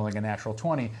somebody rolling a natural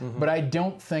 20, but I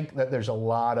don't think that there's a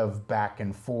lot of back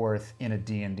and forth in a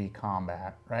D&D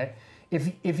combat, right?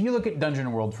 If you look at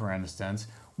Dungeon World, for instance,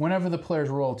 whenever the players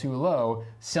roll too low,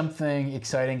 something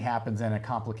exciting happens and a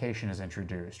complication is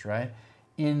introduced, right?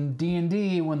 In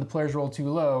D&D, when the players roll too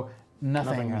low,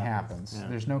 nothing happens. Yeah.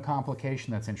 There's no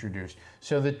complication that's introduced.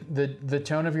 So the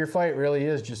tone of your fight really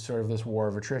is just sort of this war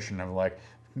of attrition of like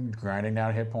grinding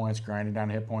down hit points,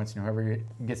 and whoever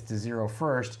gets to 0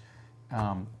 first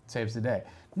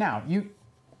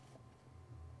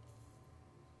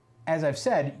as I've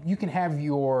said, you can have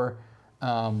your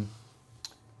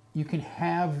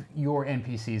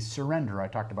NPCs surrender. I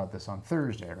talked about this on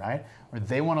Thursday, right? Or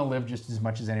they want to live just as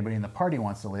much as anybody in the party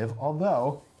wants to live,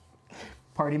 although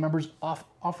party members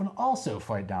often also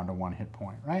fight down to 1 hit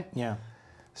point, right? Yeah.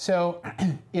 So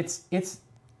it's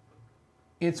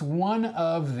one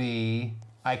of the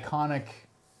iconic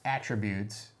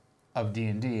attributes of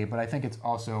D&D, but I think it's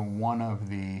also one of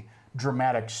the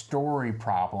dramatic story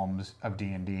problems of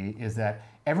D&D is that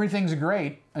everything's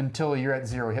great until you're at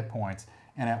 0 hit points.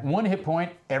 And at 1 hit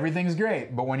point, everything's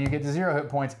great. But when you get to 0 hit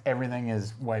points, everything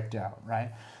is wiped out,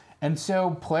 right? And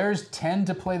so players tend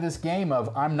to play this game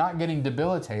of, I'm not getting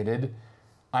debilitated.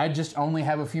 I just only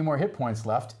have a few more hit points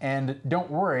left. And don't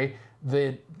worry,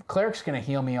 the cleric's going to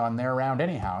heal me on their round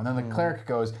anyhow. And then the cleric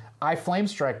goes, I flame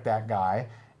strike that guy.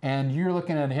 And you're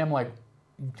looking at him like,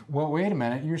 well, wait a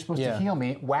minute, you're supposed to heal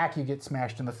me. Whack, you get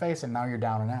smashed in the face, and now you're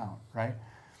down and out, right?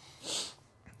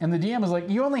 And the DM is like,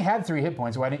 you only had 3 hit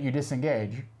points, why didn't you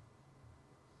disengage?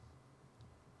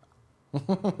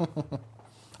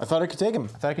 I thought I could take him. I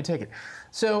thought I could take it.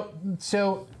 So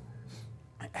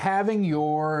having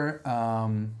your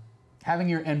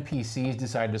NPCs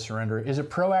decide to surrender is a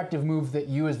proactive move that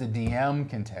you as the DM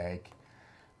can take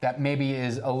that maybe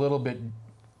is a little bit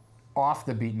off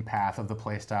the beaten path of the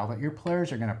playstyle that your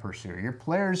players are going to pursue. Your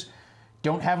players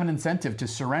don't have an incentive to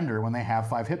surrender when they have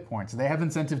 5 hit points. They have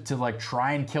incentive to like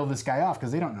try and kill this guy off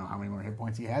because they don't know how many more hit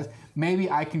points he has. Maybe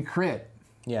I can crit.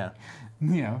 Yeah.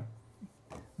 You know,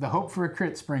 the hope for a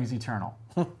crit springs eternal.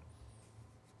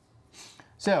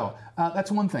 So that's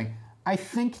one thing. I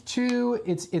think too,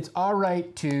 it's all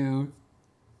right to.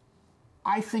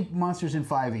 I think monsters in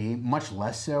 5e, much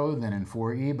less so than in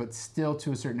 4e, but still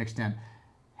to a certain extent,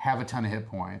 have a ton of hit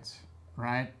points,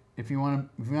 right? If you want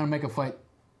to make a fight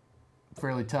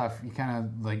fairly tough, you kind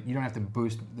of like you don't have to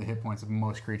boost the hit points of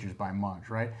most creatures by much,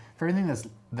 right? For everything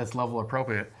that's level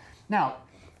appropriate. Now,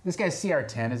 this guy's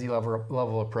CR10, is he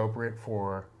level appropriate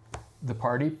for the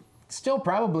party? Still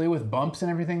probably with bumps and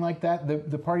everything like that.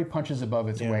 The party punches above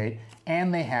its weight,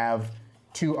 and they have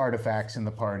 2 artifacts in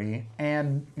the party,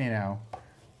 and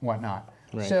whatnot.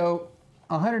 Right. So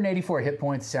 184 hit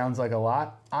points sounds like a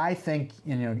lot. I think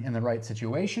in the right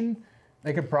situation,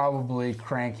 they could probably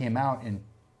crank him out in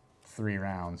 3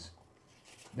 rounds.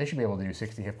 They should be able to do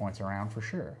 60 hit points a round for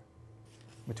sure.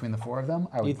 Between the 4 of them,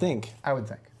 I would think. I would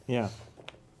think. Yeah.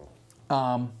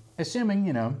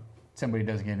 Assuming, somebody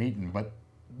doesn't get eaten, but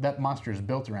that monster is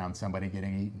built around somebody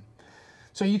getting eaten.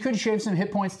 So you could shave some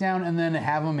hit points down and then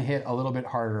have them hit a little bit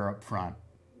harder up front,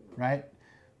 right?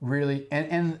 Really,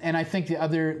 and I think the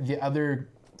other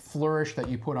flourish that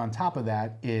you put on top of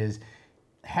that is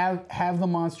have the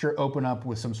monster open up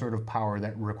with some sort of power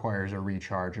that requires a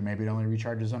recharge, or maybe it only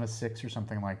recharges on a 6 or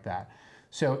something like that.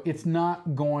 So it's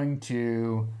not going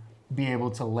to be able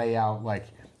to lay out, like,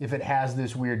 if it has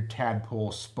this weird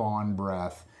tadpole spawn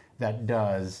breath that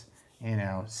does,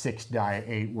 6 die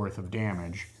 8 worth of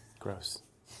damage. Gross.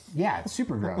 Yeah, it's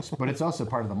super gross, but it's also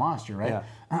part of the monster, right?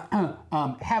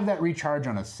 Yeah. Have that recharge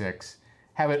on a 6,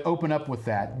 have it open up with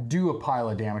that, do a pile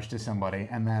of damage to somebody,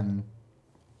 and then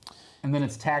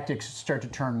its tactics start to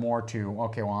turn more to,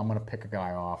 okay, well, I'm going to pick a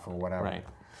guy off or whatever. Right.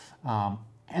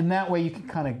 And that way you can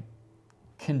kind of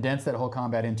condense that whole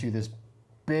combat into this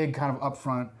big kind of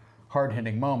upfront,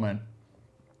 hard-hitting moment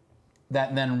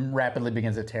that then rapidly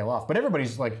begins to tail off. But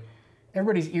everybody's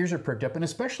ears are perked up, and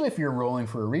especially if you're rolling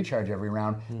for a recharge every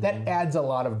round, that adds a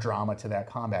lot of drama to that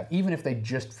combat. Even if they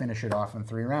just finish it off in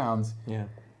 3 rounds,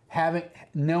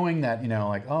 knowing that,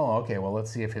 oh, okay, well,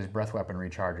 let's see if his breath weapon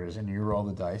recharges, and you roll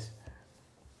the dice.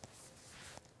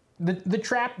 The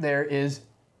trap there is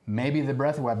maybe the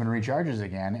breath weapon recharges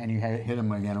again, and you hit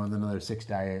him again with another 6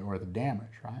 die 8 worth of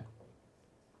damage, right?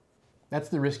 That's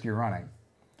the risk you're running.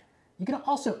 You can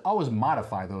also always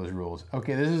modify those rules.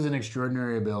 Okay, this is an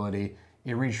extraordinary ability.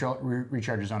 It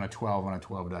recharges on a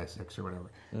 12 die 6 or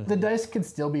whatever. The dice can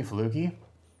still be fluky.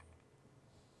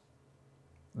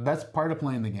 That's part of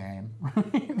playing the game.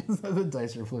 The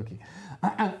dice are fluky.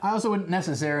 I also wouldn't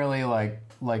necessarily like.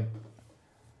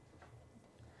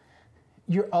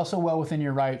 You're also well within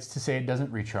your rights to say it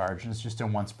doesn't recharge, and it's just a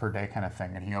once per day kind of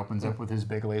thing, and he opens up with his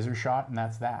big laser shot, and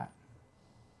that's that.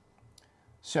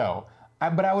 So,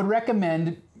 but I would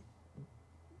recommend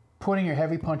putting your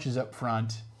heavy punches up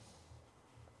front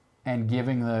and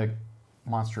giving the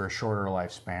monster a shorter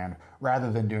lifespan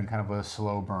rather than doing kind of a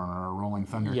slow burn or a rolling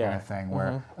thunder kind of thing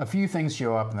where a few things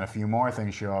show up and then a few more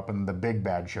things show up and the big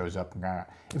bad shows up.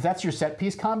 If that's your set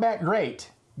piece combat, great.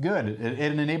 Good. It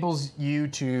enables you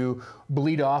to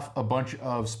bleed off a bunch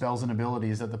of spells and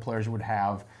abilities that the players would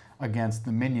have against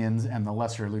the minions and the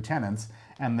lesser lieutenants,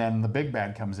 and then the big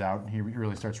bad comes out and he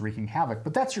really starts wreaking havoc.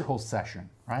 But that's your whole session,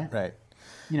 right? Right.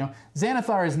 You know,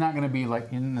 Xanathar is not going to be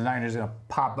like, not just going to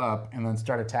pop up and then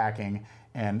start attacking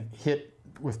and hit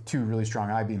with 2 really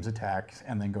strong I-beams attacks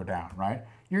and then go down, right?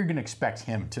 You're going to expect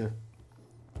him to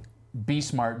be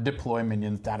smart, deploy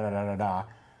minions, da-da-da-da-da.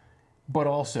 But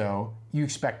also, you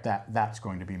expect that that's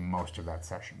going to be most of that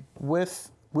session.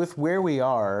 With where we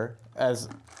are, as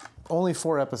only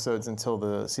 4 episodes until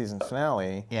the season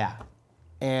finale. Yeah.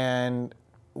 And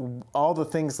all the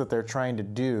things that they're trying to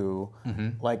do,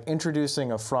 like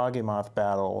introducing a Froggy-Moth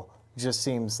battle, just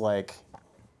seems like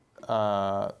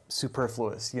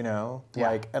superfluous, you know? Yeah.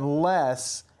 Like,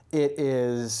 unless it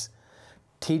is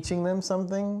teaching them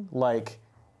something, like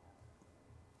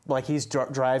he's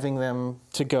driving them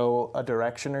to go a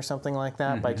direction or something like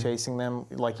that by chasing them,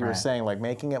 like you were saying, like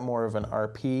making it more of an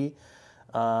RP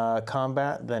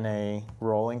combat than a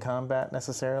rolling combat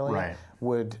necessarily. Right.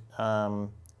 Would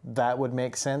that would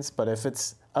make sense, but if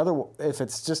it's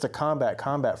just a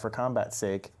combat for combat's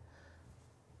sake,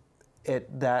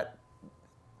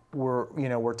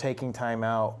 we're taking time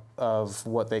out of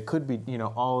what they could be,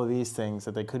 all of these things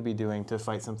that they could be doing to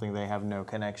fight something they have no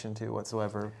connection to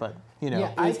whatsoever. But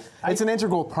it's an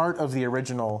integral part of the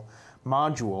original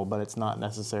module, but it's not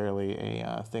necessarily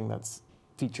a thing that's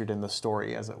featured in the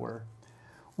story, as it were.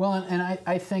 Well, and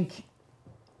I think,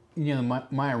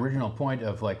 my original point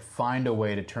of like find a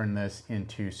way to turn this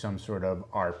into some sort of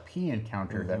RP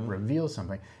encounter that reveals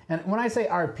something. And when I say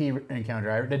RP encounter,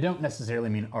 I don't necessarily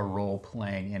mean a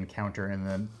role-playing encounter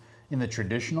in the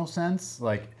traditional sense.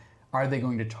 Like, are they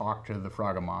going to talk to the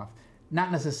Froggy-Moth?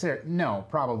 Not necessarily. No,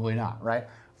 probably not, right?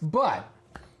 But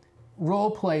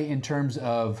role-play in terms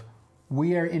of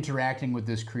we are interacting with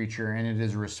this creature and it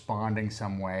is responding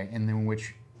some way in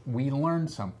which we learn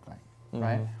something,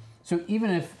 right? So even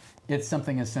if it's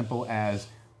something as simple as,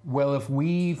 well, if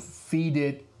we feed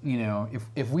it,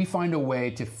 if we find a way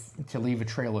to leave a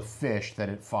trail of fish that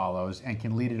it follows and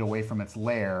can lead it away from its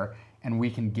lair and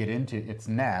we can get into its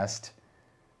nest,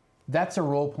 that's a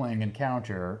role-playing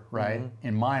encounter, right,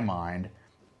 in my mind,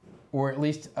 or at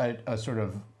least a sort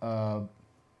of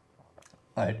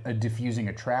a diffusing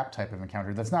a trap type of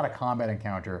encounter. That's not a combat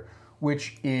encounter,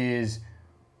 which is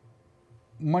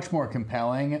much more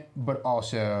compelling, but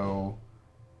also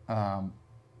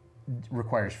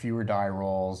requires fewer die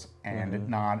rolls and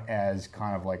not as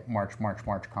kind of like march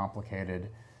complicated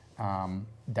down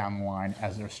the line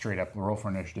as a straight up roll for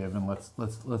initiative and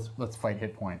let's fight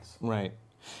hit points. Right.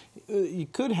 You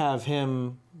could have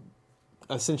him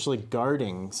essentially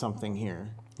guarding something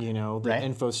here, the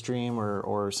info stream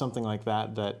or something like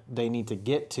that they need to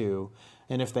get to,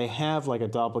 and if they have like a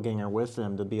doppelganger with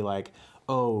them to be like,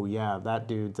 oh yeah, that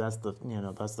dude, that's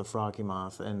the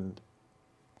Froggy-Moth, and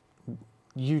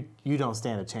you don't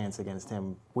stand a chance against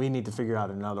him. We need to figure out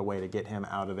another way to get him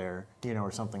out of there,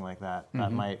 or something like that.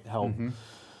 That might help,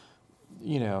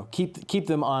 keep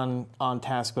them on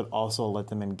task, but also let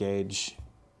them engage.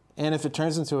 And if it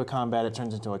turns into a combat, it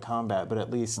turns into a combat. But at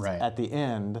least at the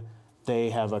end, they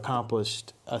have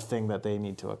accomplished a thing that they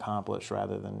need to accomplish,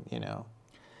 rather than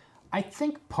I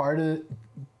think part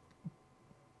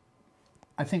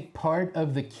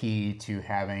of the key to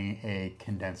having a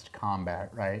condensed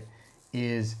combat, right,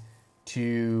 is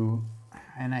to,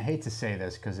 and I hate to say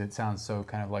this because it sounds so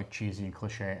kind of like cheesy and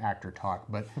cliche actor talk,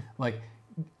 but like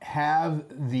have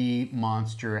the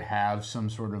monster have some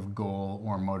sort of goal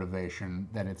or motivation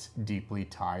that it's deeply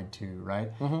tied to,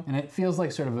 right? And it feels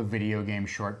like sort of a video game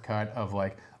shortcut of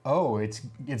like, oh, it's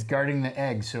guarding the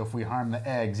eggs, so if we harm the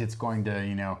eggs, it's going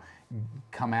to,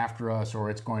 come after us, or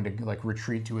it's going to like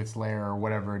retreat to its lair or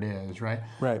whatever it is, right?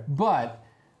 Right. But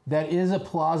that is a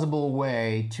plausible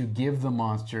way to give the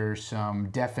monster some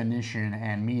definition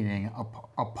and meaning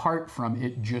apart from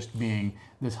it just being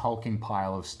this hulking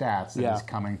pile of stats that is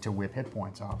coming to whip hit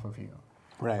points off of you.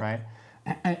 Right?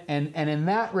 And in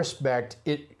that respect,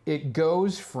 it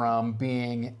goes from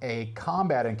being a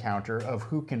combat encounter of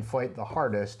who can fight the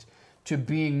hardest to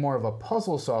being more of a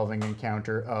puzzle-solving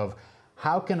encounter of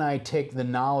how can I take the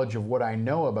knowledge of what I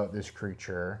know about this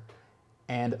creature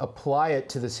and apply it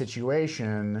to the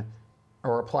situation,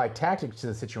 or apply tactics to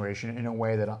the situation in a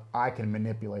way that I can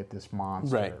manipulate this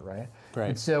monster, right?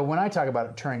 And so when I talk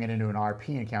about turning it into an RP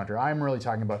encounter, I'm really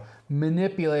talking about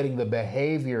manipulating the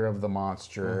behavior of the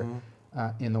monster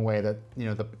in the way that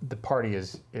the party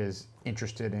is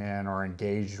interested in or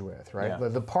engaged with, right?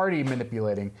 The party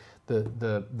manipulating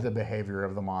the behavior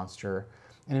of the monster.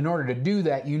 And in order to do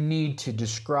that, you need to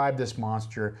describe this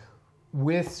monster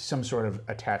with some sort of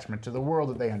attachment to the world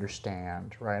that they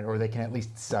understand, right? Or they can at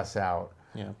least suss out.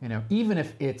 Yeah. You know, even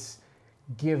if it's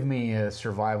give me a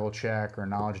survival check or a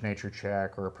knowledge nature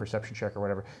check or a perception check or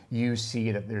whatever, you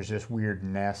see that there's this weird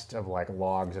nest of like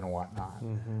logs and whatnot.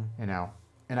 You know,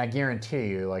 and I guarantee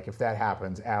you, like if that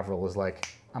happens, Avril is like,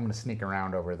 I'm gonna sneak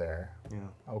around over there. Yeah.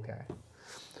 Okay.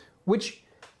 Which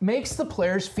makes the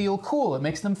players feel cool. It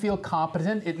makes them feel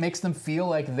competent. It makes them feel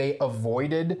like they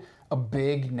avoided a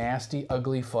big, nasty,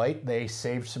 ugly fight. They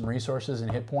saved some resources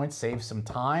and hit points, saved some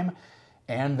time,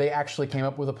 and they actually came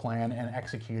up with a plan and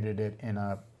executed it in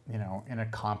a, you know, in a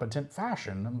competent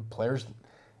fashion. And players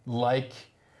like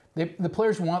the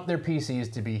players want their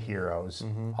PCs to be heroes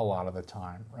a lot of the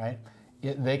time, right?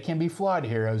 They can be flawed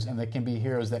heroes, and they can be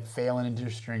heroes that fail in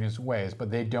interesting ways, but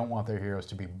they don't want their heroes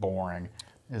to be boring.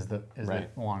 Is the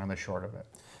long and the short of it.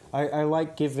 I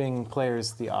like giving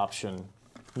players the option.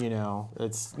 You know,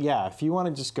 it's, yeah, if you want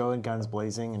to just go in guns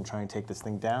blazing and try and take this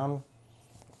thing down,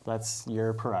 that's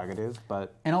your prerogative,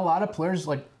 but... And a lot of players,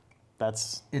 like...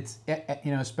 That's... It's,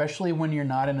 you know, especially when you're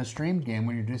not in a streamed game,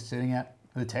 when you're just sitting at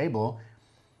the table,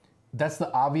 that's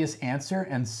the obvious answer,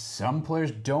 and some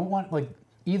players don't want, like,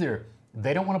 either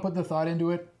they don't want to put the thought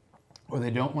into it, or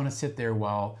they don't want to sit there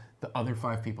while the other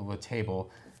 5 people at the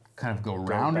table kind of go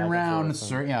round and round,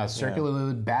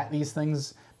 circularly bat these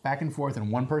things back and forth,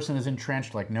 and one person is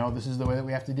entrenched, like, no, this is the way that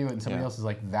we have to do it, and somebody else is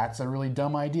like, that's a really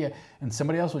dumb idea, and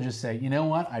somebody else will just say, you know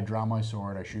what, I draw my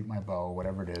sword, I shoot my bow,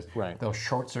 whatever it is. Right. They'll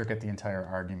short circuit the entire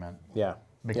argument. Yeah.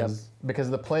 Because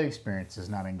the play experience is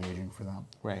not engaging for them.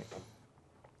 Right.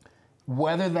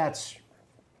 Whether that's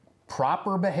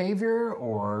proper behavior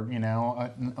or, you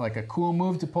know, like a cool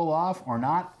move to pull off or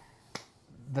not,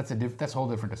 that's a whole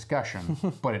different discussion,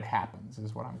 but it happens,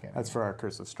 is what I'm getting. That's for our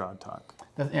Curse of Strahd talk.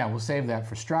 Yeah, we'll save that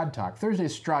for Strahd talk.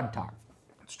 Thursday's Strahd talk.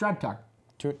 Strahd talk.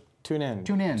 Tune in.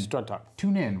 Tune in. Strahd talk.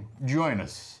 Tune in. Join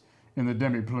us in the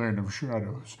demi-plane of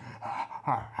shadows.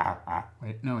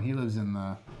 Wait, no, he lives in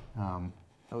the... that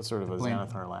was sort of a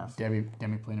Xanathar laugh.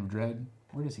 Demi-plane of dread.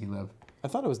 Where does he live? I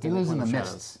thought it was He lives in the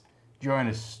Shadows. mists. Join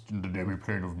us in the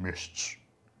demi-plane of mists.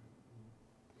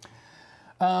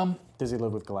 Does he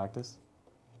live with Galactus?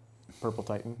 Purple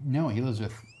Titan? No, he lives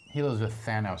with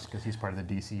Thanos because he's part of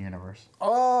the DC universe.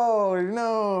 Oh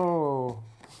no!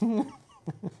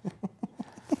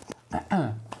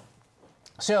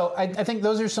 So I think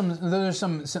there's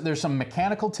some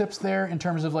mechanical tips there in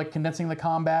terms of like condensing the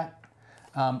combat.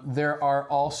 There are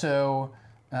also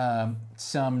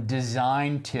some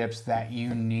design tips that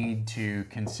you need to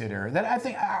consider. That I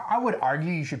think I would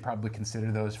argue you should probably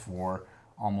consider those for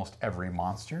almost every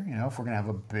monster. You know, if we're gonna have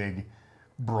a big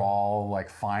brawl, like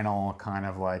final kind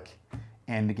of like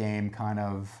end game kind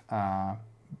of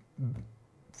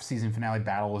season finale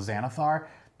battle with Xanathar,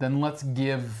 then let's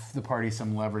give the party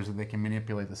some levers that they can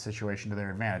manipulate the situation to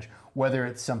their advantage. Whether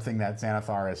it's something that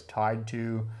Xanathar is tied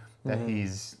to, that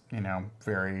he's, you know,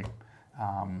 very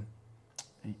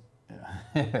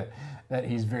that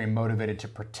he's very motivated to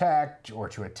protect or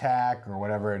to attack or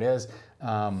whatever it is,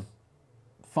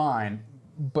 fine.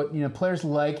 But you know, players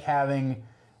like having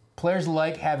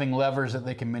levers that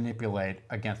they can manipulate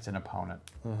against an opponent.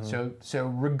 So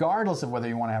regardless of whether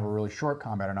you want to have a really short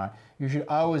combat or not, you should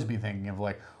always be thinking of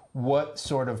like, what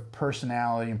sort of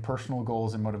personality and personal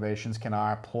goals and motivations can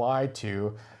I apply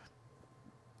to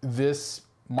this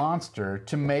monster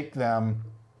to make them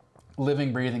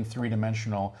living, breathing,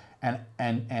 three-dimensional,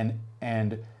 and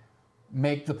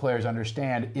make the players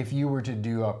understand if you were to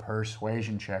do a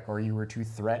persuasion check, or you were to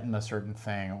threaten a certain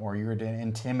thing, or you were to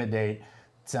intimidate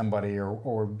somebody or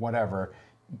whatever,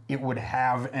 it would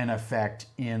have an effect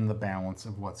in the balance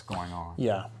of what's going on.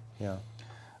 Yeah, yeah.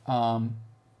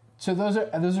 So those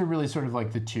are really sort of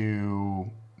like the two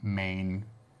main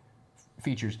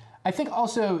features. I think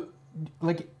also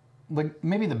like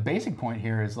maybe the basic point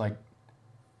here is like,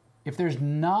 if there's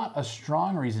not a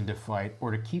strong reason to fight or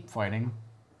to keep fighting,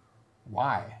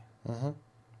 why?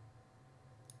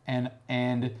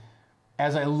 And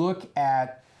as I look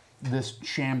at this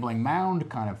shambling mound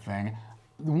kind of thing,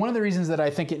 one of the reasons that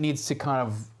I think it needs to kind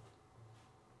of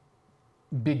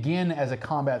begin as a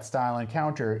combat style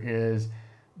encounter is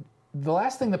the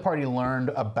last thing the party learned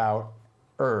about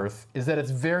Earth is that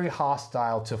it's very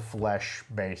hostile to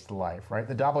flesh-based life, right?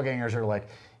 The doppelgangers are like,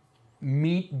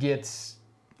 meat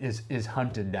is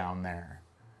hunted down there.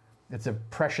 It's a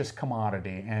precious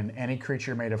commodity, and any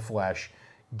creature made of flesh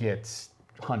gets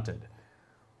hunted.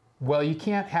 Well, you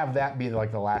can't have that be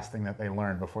like the last thing that they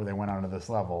learned before they went onto this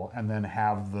level, and then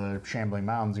have the shambling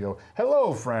mounds go,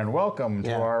 "Hello, friend, welcome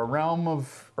to our realm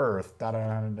of Earth." Da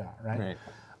da da da. Right.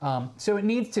 So it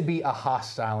needs to be a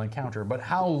hostile encounter, but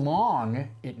how long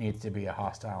it needs to be a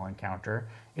hostile encounter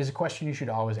is a question you should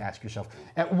always ask yourself.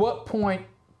 At what point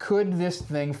could this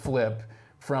thing flip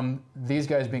from these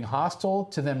guys being hostile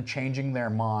to them changing their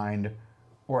mind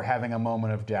or having a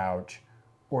moment of doubt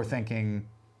or thinking,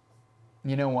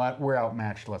 you know what, we're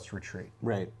outmatched, let's retreat.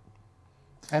 Right.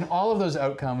 And all of those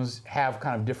outcomes have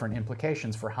kind of different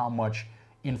implications for how much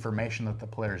information that the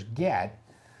players get.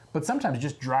 But sometimes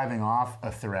just driving off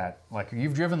a threat, like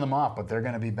you've driven them off, but they're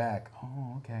going to be back.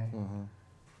 Oh, okay. Mm-hmm.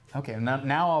 Okay,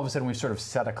 now all of a sudden we've sort of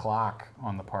set a clock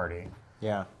on the party.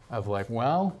 Yeah. Of like,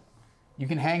 well, you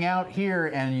can hang out here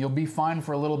and you'll be fine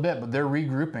for a little bit, but they're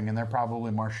regrouping and they're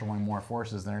probably marshaling more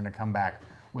forces. They're going to come back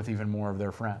with even more of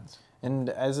their friends. And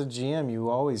as a GM, you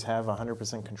always have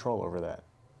 100% control over that.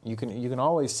 You can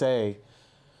always say,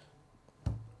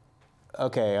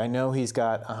 okay, I know he's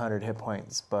got 100 hit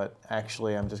points, but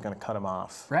actually I'm just going to cut him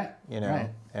off. Right. You know, right.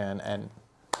 And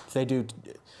they do.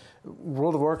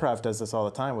 World of Warcraft does this all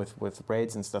the time with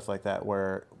raids and stuff like that,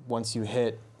 where once you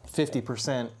hit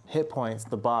 50% hit points,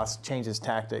 the boss changes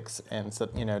tactics and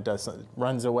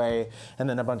runs away, and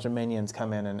then a bunch of minions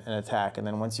come in and attack. And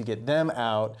then once you get them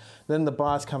out, then the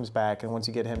boss comes back, and once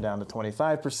you get him down to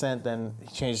 25%, then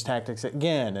he changes tactics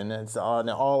again, and it's an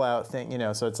all-out thing. You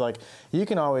know, so it's like you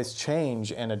can always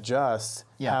change and adjust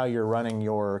how you're running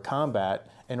your combat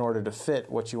in order to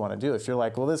fit what you want to do. If you're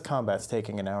like, well, this combat's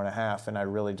taking an hour and a half, and I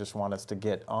really just want us to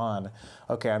get on,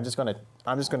 okay, I'm just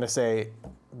gonna say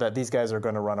that these guys are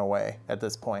going to run away at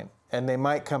this point, and they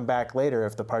might come back later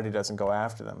if the party doesn't go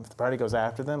after them. If the party goes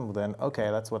after them, well, then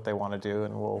okay, that's what they want to do,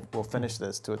 and we'll finish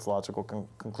this to its logical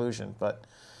conclusion. But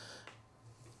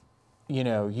you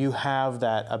know, you have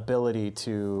that ability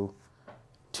to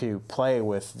play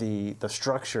with the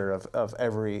structure of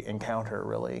every encounter,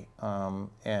 really,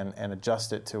 and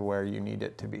adjust it to where you need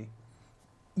it to be.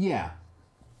 Yeah,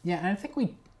 and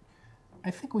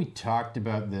I think we talked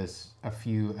about this a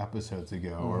few episodes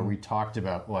ago, mm-hmm. where we talked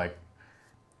about like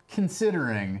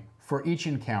considering for each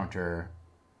encounter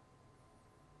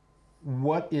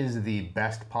what is the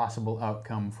best possible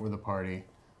outcome for the party,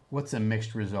 what's a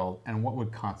mixed result, and what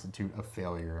would constitute a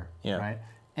failure, right?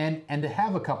 And to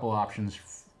have a couple options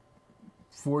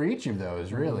for each of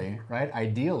those, really, mm-hmm. right?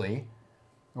 Ideally,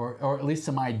 or at least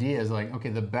some ideas like, okay,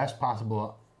 the best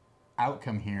possible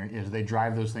outcome here is they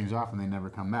drive those things off and they never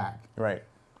come back. Right.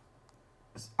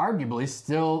 Arguably,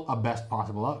 still a best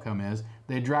possible outcome is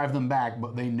they drive them back,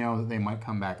 but they know that they might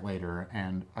come back later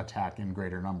and attack in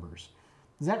greater numbers.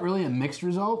 Is that really a mixed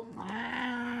result?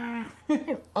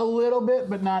 A little bit,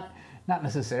 but not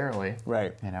necessarily.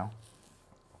 Right. You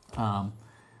know,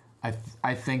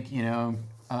 I think, you know,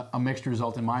 a mixed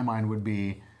result in my mind would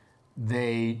be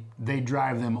they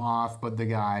drive them off, but the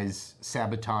guys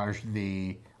sabotage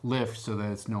the lift so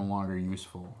that it's no longer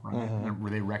useful, right? Mm-hmm.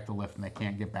 Where they wreck the lift and they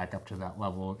can't get back up to that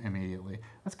level immediately.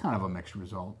 That's kind of a mixed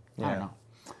result. Yeah.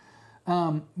 I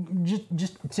don't know.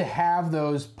 Just to have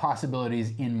those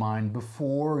possibilities in mind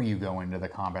before you go into the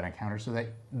combat encounter, so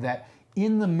that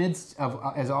in the midst of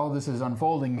as all this is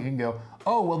unfolding, you can go,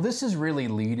 oh well, this is really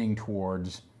leading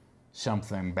towards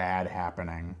something bad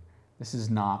happening. This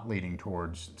is not leading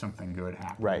towards something good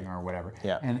happening, or whatever.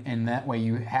 Yeah. And that way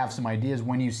you have some ideas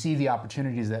when you see the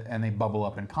opportunities and they bubble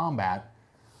up in combat.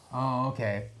 Oh,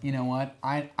 okay. You know what?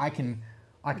 I can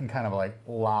kind of like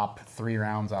lop 3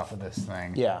 rounds off of this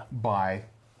thing by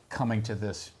coming to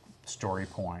this story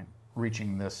point,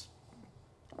 reaching this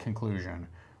conclusion,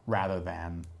 rather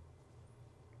than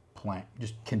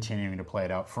just continuing to play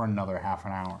it out for another half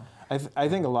an hour. I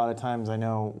think a lot of times, I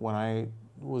know when I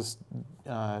was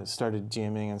started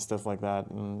GMing and stuff like that,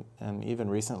 and even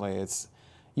recently, it's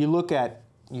you look at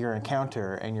your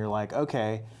encounter and you're like,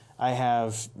 okay, I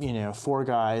have 4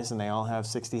 guys and they all have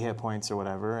 60 hit points or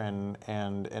whatever,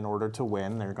 and in order to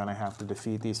win, they're going to have to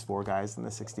defeat these 4 guys in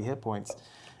the 60 hit points.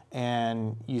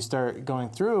 And you start going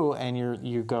through and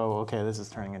you go, okay, this is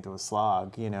turning into a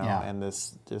slog, and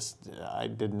this just I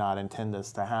did not intend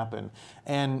this to happen.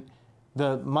 And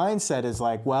the mindset is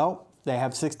like, well, they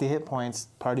have 60 hit points.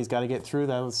 Party's got to get through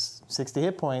those 60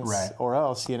 hit points, or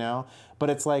else, But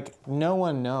it's like no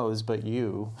one knows but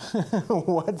you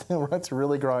what's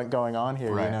really going on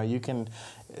here. Right. You can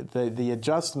the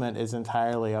adjustment is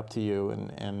entirely up to you,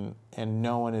 and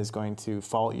no one is going to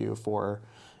fault you for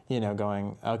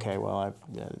going, okay, well,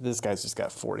 this guy's just got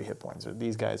 40 hit points, or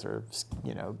these guys are,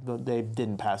 they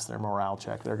didn't pass their morale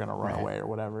check, they're going to run away or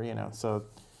whatever, So,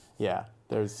 yeah,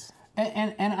 there's.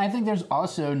 And I think there's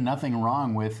also nothing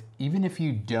wrong with, even if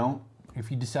you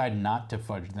decide not to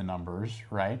fudge the numbers,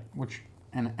 right? Which,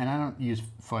 and I don't use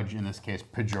fudge in this case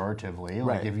pejoratively.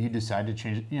 Like if you decide to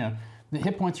change it, the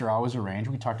hit points are always a range.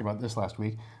 We talked about this last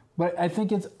week. But I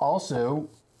think it's also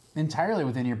entirely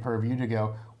within your purview to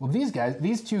go, well,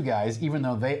 these two guys, even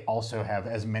though they also have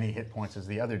as many hit points as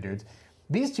the other dudes,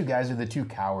 these two guys are the two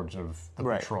cowards of the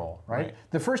patrol, right?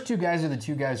 The first two guys are the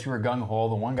two guys who are gung ho.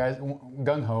 The one guy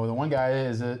gung ho. The one guy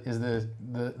is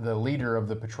the leader of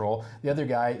the patrol. The other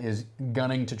guy is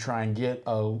gunning to try and get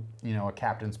a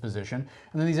captain's position.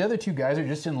 And then these other two guys are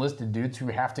just enlisted dudes who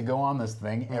have to go on this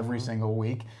thing every single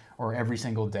week or every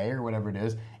single day or whatever it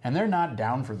is, and they're not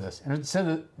down for this. And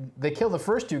so they kill the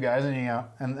first two guys,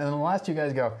 and the last two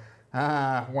guys go,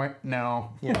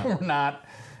 no, we're not.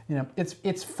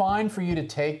 It's fine for you to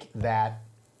take that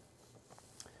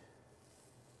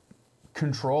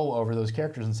control over those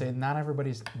characters and say not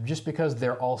everybody's, just because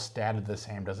they're all statted the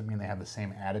same doesn't mean they have the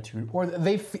same attitude or that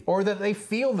they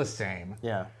feel the same.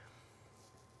 Yeah.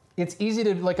 It's easy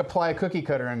to apply a cookie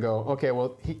cutter and go, okay,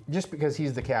 well, just because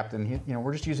he's the captain,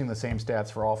 we're just using the same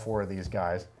stats for all four of these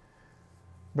guys.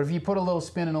 But if you put a little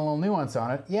spin and a little nuance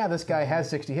on it, yeah, this guy has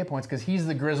 60 hit points because he's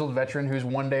the grizzled veteran who's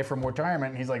one day from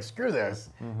retirement, and he's like, screw this.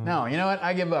 No, you know what?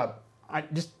 I give up. I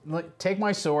just take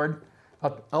my sword.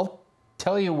 I'll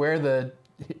tell you where the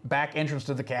back entrance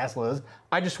to the castle is.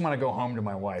 I just want to go home to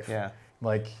my wife. Yeah.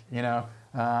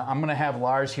 I'm going to have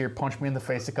Lars here punch me in the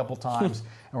face a couple times,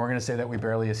 and we're going to say that we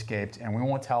barely escaped, and we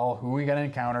won't tell who we got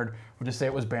encountered. We'll just say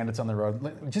it was bandits on the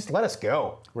road. Just let us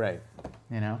go. Right.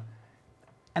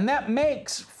 And that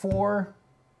makes for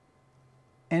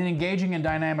an engaging and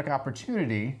dynamic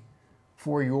opportunity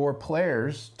for your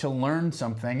players to learn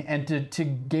something and to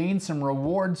gain some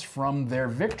rewards from their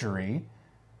victory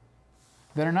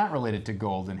that are not related to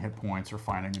gold and hit points or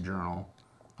finding a journal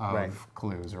of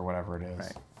clues or whatever it is.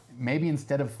 Right. Maybe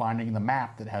instead of finding the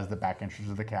map that has the back entrance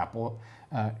to the castle,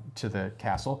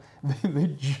 they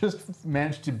just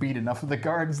managed to beat enough of the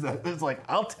guards that it's like,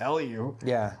 I'll tell you.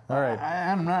 Yeah, all right.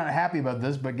 I'm not happy about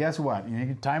this, but guess what? You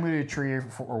can tie me to a tree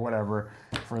or whatever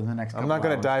for the next couple I'm not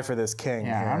going to hours. die for this king.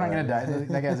 Yeah, I'm not going to die.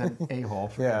 That guy's an a-hole.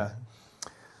 Yeah.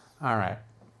 All right.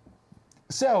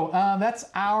 So that's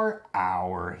our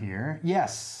hour here.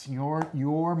 Yes,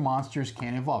 your monsters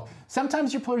can evolve.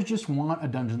 Sometimes your players just want a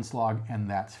dungeon slog, and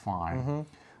that's fine.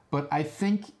 But I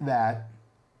think that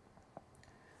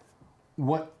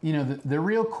the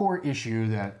real core issue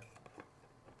that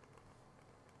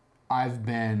I've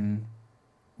been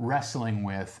wrestling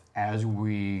with as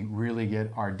we really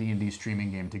get our D&D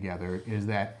streaming game together is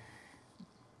that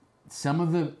some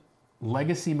of the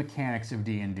legacy mechanics of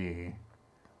D&D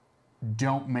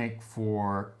don't make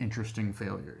for interesting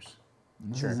failures.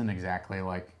 This isn't exactly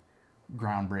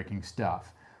groundbreaking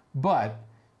stuff, but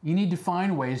you need to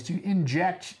find ways to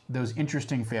inject those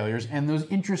interesting failures and those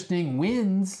interesting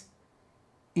wins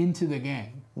into the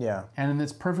game. Yeah. And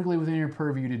it's perfectly within your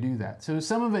purview to do that. So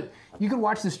some of it, you could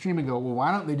watch the stream and go, well,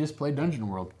 why don't they just play Dungeon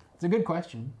World? It's a good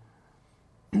question.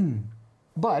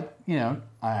 But, I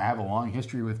have a long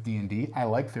history with D&D. I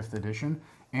like 5th edition.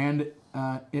 And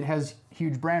it has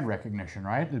huge brand recognition,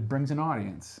 right? It brings an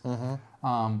audience.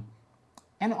 And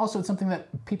also it's something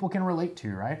that people can relate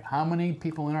to, right? How many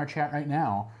people in our chat right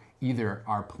now either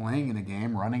are playing in a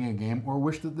game, running a game, or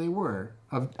wish that they were,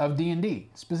 of D&D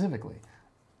specifically?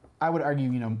 I would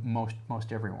argue,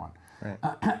 most everyone. Right.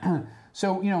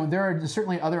 So, there are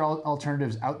certainly other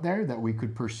alternatives out there that we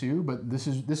could pursue, but this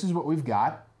is what we've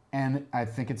got, and I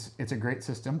think it's a great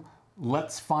system.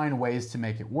 Let's find ways to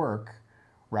make it work,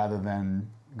 rather than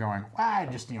going, I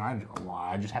just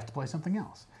have to play something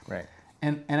else. Right.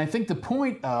 And I think the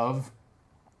point of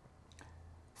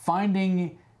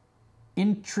finding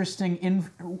interesting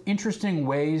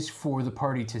ways for the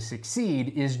party to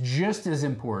succeed is just as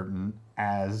important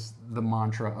as the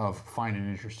mantra of find an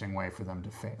interesting way for them to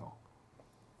fail.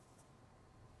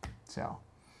 So,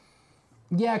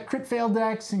 yeah, crit fail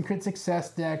decks and crit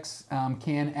success decks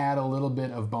can add a little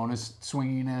bit of bonus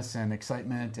swinginess and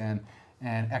excitement and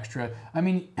extra. I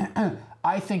mean,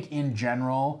 I think in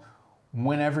general,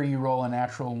 whenever you roll a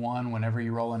natural 1, whenever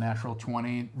you roll a natural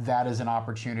 20, that is an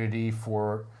opportunity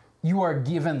for, you are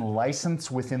given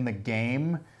license within the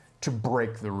game to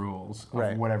break the rules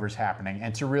of whatever's happening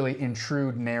and to really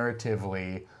intrude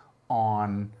narratively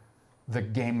on the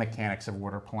game mechanics of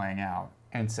what are playing out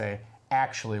and say,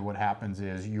 actually what happens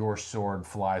is your sword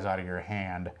flies out of your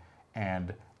hand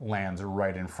and lands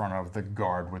right in front of the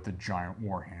guard with the giant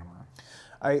warhammer.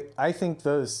 I think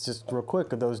those, just real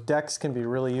quick, those decks can be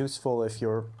really useful if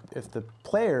the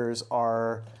players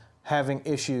are having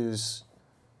issues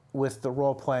with the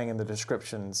role playing and the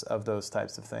descriptions of those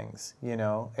types of things.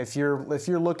 If you're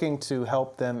looking to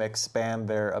help them expand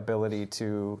their ability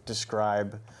to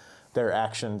describe their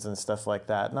actions and stuff like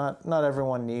that, not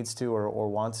everyone needs to or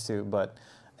wants to, but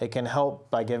It can help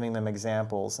by giving them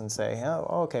examples and say, oh,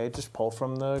 okay, just pull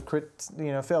from the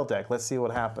fail deck. Let's see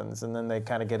what happens. And then they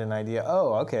kind of get an idea,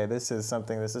 oh, okay, this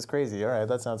is crazy. All right,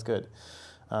 that sounds good.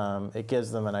 It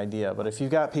gives them an idea. But if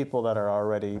you've got people that are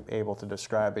already able to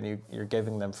describe and you're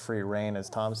giving them free reign, as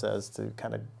Tom says, to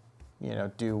kind of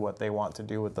do what they want to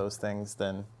do with those things,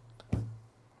 then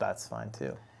that's fine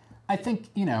too. I think,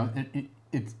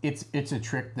 it's a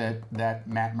trick that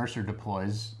Matt Mercer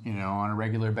deploys, on a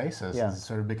regular basis. Yeah. And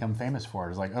sort of become famous for it.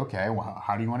 It's like, okay, well,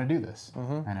 how do you want to do this?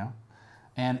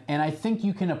 And I think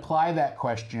you can apply that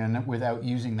question without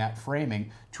using that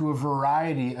framing to a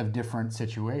variety of different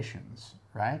situations,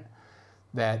 right?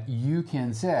 That you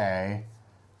can say,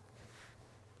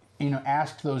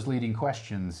 ask those leading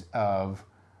questions of,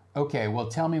 okay, well,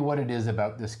 tell me what it is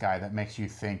about this guy that makes you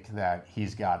think that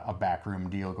he's got a backroom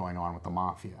deal going on with the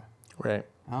mafia. Right.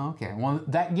 Okay. Well,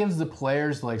 that gives the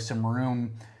players like some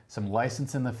room, some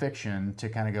license in the fiction to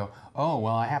kind of go, oh,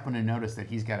 well, I happen to notice that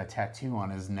he's got a tattoo on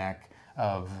his neck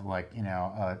of like,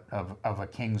 of a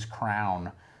king's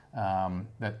crown,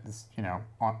 that's,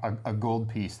 a gold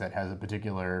piece that has a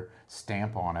particular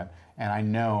stamp on it. And I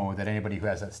know that anybody who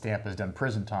has that stamp has done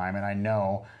prison time. And I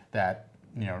know that,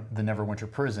 the Neverwinter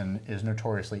prison is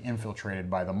notoriously infiltrated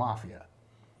by the mafia.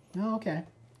 Oh, okay.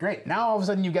 Great. Now all of a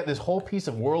sudden you've got this whole piece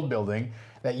of world building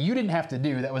that you didn't have to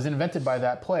do, that was invented by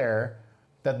that player,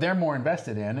 that they're more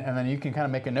invested in, and then you can kind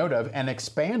of make a note of and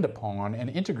expand upon and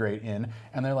integrate in,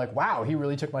 and they're like, wow, he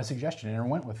really took my suggestion and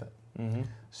went with it.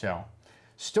 So,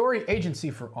 story agency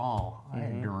for all. I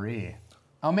agree.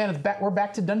 Oh man, we're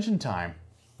back to dungeon time.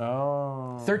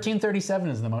 Oh. 1337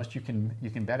 is the most you can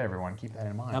bet, everyone. Keep that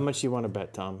in mind. How much do you want to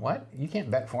bet, Tom? What? You can't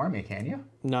bet for me, can you?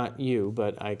 Not you,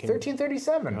 but I can.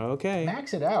 1337. Okay.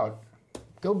 Max it out.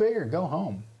 Go big or go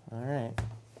home. All right.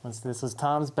 This was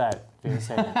Tom's bet. Very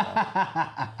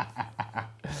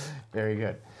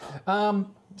good.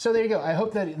 So there you go. I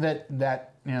hope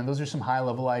that those are some high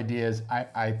level ideas.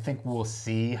 I think we'll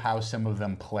see how some of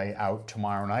them play out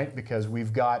tomorrow night, because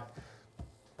we've got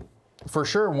for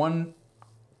sure one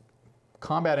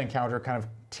combat encounter kind of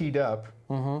teed up,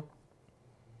 and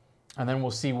then we'll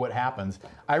see what happens.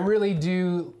 I really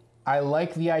do. I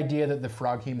like the idea that the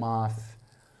Froggy Moth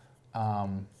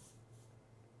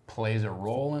plays a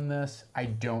role in this. I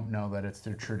don't know that it's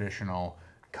the traditional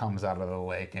comes out of the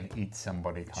lake and eats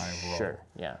somebody kind of role. Sure.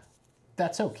 Yeah.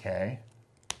 That's okay.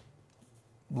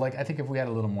 Like, I think if we had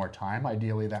a little more time,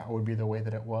 ideally that would be the way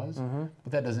that it was.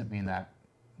 But that doesn't mean that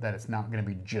it's not going to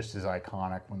be just as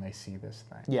iconic when they see this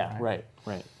thing. Yeah. Right.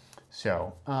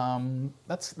 So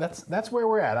that's where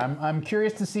we're at. I'm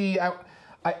curious to see.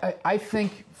 I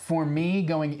think for me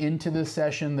going into this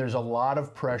session, there's a lot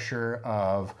of pressure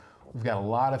of we've got a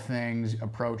lot of things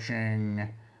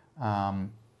approaching, and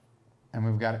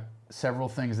we've got several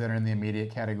things that are in the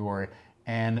immediate category.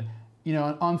 And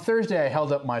on Thursday I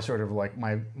held up my sort of like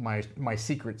my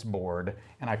secrets board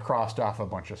and I crossed off a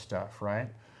bunch of stuff, right?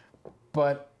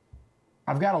 But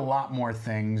I've got a lot more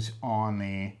things on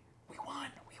the we won.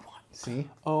 See?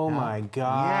 Oh my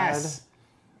God. Yes.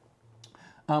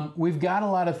 We've got a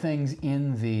lot of things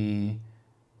in the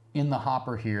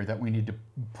hopper here that we need to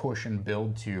push and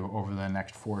build to over the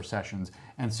next 4 sessions.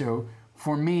 And so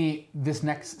for me, this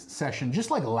next session,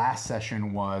 just like last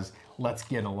session was, let's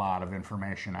get a lot of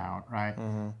information out, right?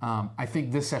 I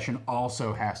think this session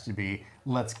also has to be,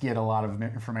 let's get a lot of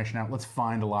information out. Let's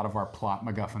find a lot of our plot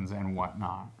MacGuffins and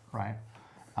whatnot, right?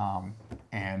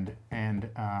 And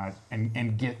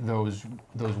get those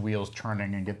wheels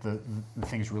turning and get the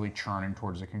things really churning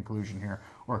towards a conclusion here,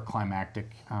 or a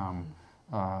climactic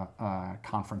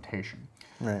confrontation.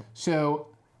 Right. So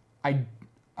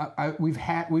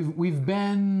we've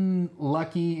been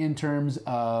lucky in terms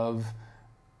of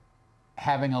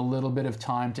having a little bit of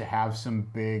time to have some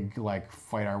big, like,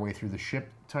 fight our way through the ship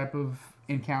type of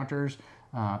encounters,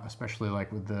 especially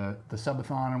like with the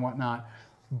subathon and whatnot.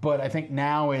 But I think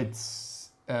now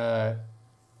it's get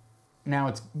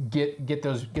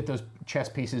those chess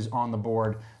pieces on the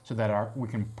board so that we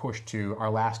can push to our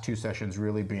last 2 sessions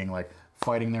really being like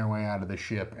fighting their way out of the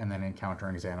ship and then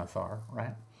encountering Xanathar,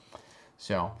 right?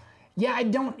 So, yeah, I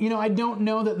don't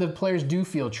know that the players do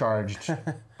feel charged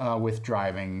with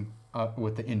driving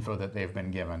with the info that they've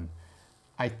been given.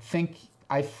 I think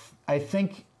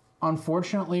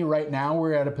unfortunately right now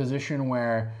we're at a position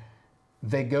where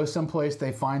they go someplace,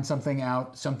 they find something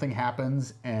out, something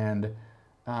happens, and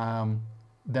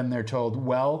then they're told,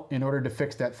 well, in order to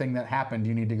fix that thing that happened,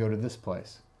 you need to go to this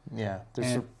place. Yeah,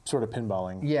 they're sort of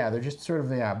pinballing. Yeah, they're just sort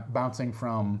of bouncing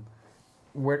from,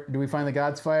 where do we find the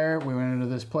God's Fire? We went into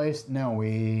this place. No,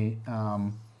 we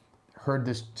heard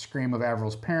this scream of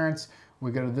Avril's parents.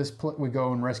 We go to this. We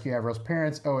go and rescue Avril's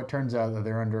parents. Oh, it turns out that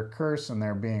they're under a curse and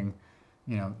they're being,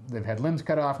 they've had limbs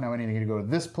cut off. Now we need to go to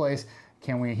this place.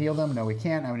 Can we heal them? No, we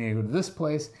can't. Now we need to go to this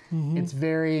place. Mm-hmm. It's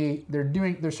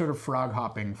they're sort of frog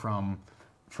hopping from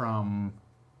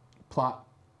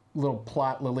little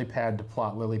plot lily pad to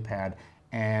plot lily pad,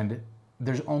 and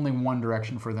there's only one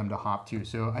direction for them to hop to.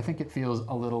 So I think it feels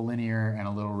a little linear and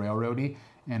a little railroady,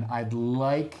 and I'd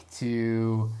like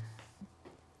to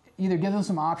either give them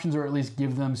some options or at least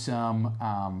give them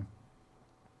some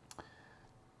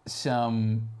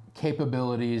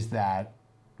capabilities that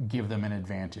give them an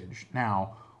advantage.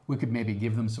 Now, we could maybe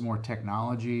give them some more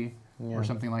technology or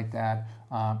something like that,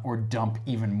 or dump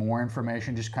even more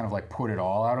information, just kind of like put it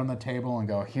all out on the table and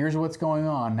go, here's what's going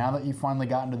on. Now that you've finally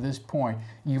gotten to this point,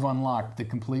 you've unlocked the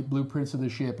complete blueprints of the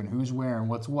ship and who's where and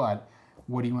what's what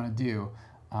do you want to do?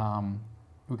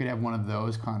 We could have one of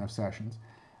those kind of sessions.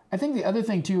 I think the other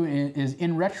thing too is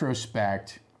in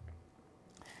retrospect,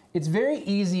 it's very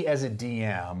easy as a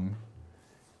DM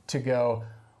to go,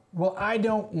 well, I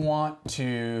don't want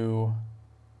to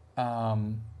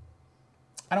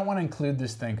include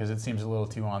this thing because it seems a little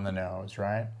too on the nose,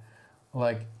 right?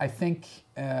 Like, I think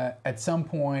at some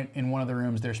point in one of the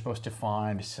rooms, they're supposed to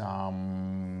find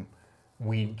some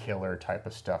weed killer type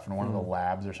of stuff in one of the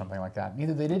labs or something like that.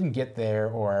 Either they didn't get there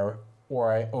or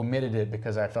I omitted it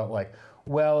because I felt like,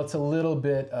 well, it's a little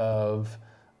bit of,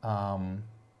 it's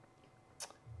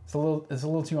a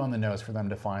little too on the nose for them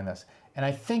to find this. And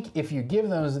I think if you give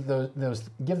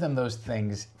them those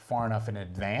things far enough in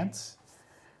advance,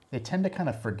 they tend to kind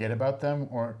of forget about them,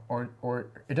 or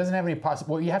it doesn't have any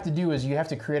possible. What you have to do is you have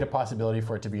to create a possibility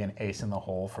for it to be an ace in the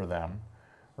hole for them,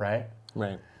 right?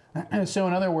 Right. So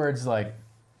in other words, like,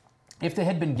 if they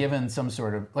had been given some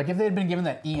sort of, like, if they had been given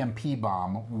that EMP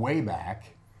bomb way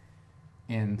back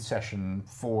in session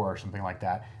 4 or something like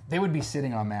that, they would be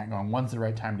sitting on that going, when's the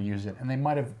right time to use it? And they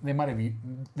might have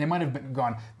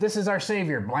gone, this is our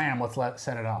savior, blam, let's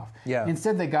set it off. Yeah.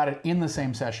 Instead, they got it in the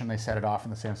same session, they set it off in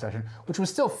the same session, which was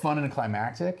still fun and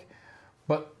climactic,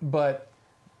 but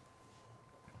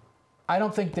I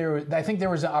think there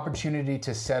was an opportunity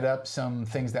to set up some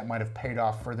things that might have paid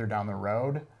off further down the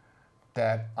road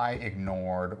that I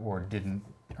ignored or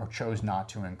chose not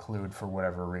to include for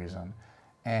whatever reason.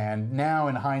 And now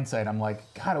in hindsight, I'm like,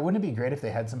 God, wouldn't it be great if they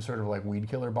had some sort of like weed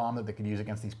killer bomb that they could use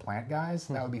against these plant guys?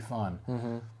 That would be fun.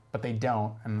 Mm-hmm. But they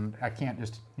don't, and I can't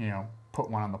just,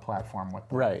 put one on the platform with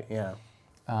them. Right, yeah.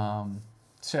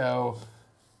 So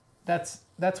that's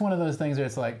one of those things where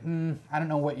it's like, I don't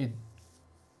know what you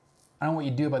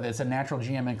do about this. It's a natural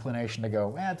GM inclination to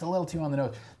go, it's a little too on the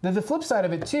nose. The flip side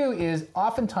of it too is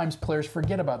oftentimes players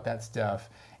forget about that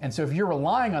stuff. And so if you're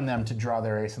relying on them to draw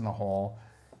their ace in the hole,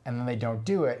 and then they don't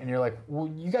do it, and you're like, well,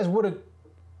 you guys I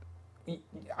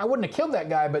wouldn't have killed that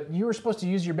guy, but you were supposed to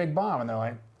use your big bomb. And they're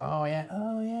like, oh yeah.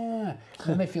 And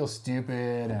then they feel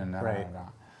stupid and right.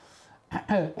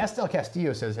 Estelle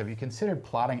Castillo says, have you considered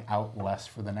plotting out less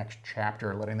for the next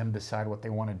chapter, letting them decide what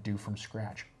they want to do from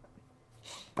scratch?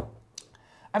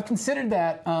 I've considered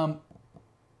that.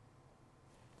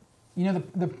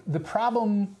 The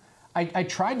problem, I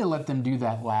tried to let them do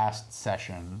that last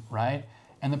session, right?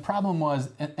 And the problem was,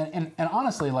 and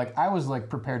honestly, like, I was like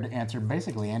prepared to answer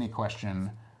basically any question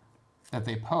that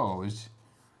they posed,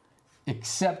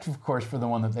 except of course for the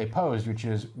one that they posed, which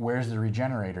is, where's the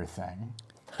regenerator thing?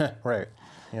 Right,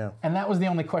 yeah. And that was the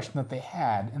only question that they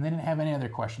had, and they didn't have any other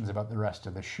questions about the rest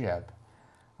of the ship.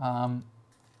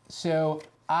 So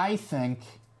I think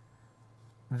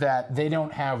that they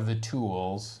don't have the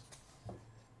tools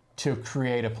to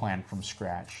create a plan from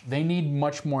scratch. They need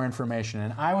much more information,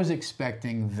 and I was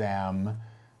expecting them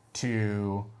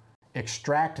to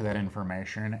extract that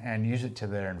information and use it to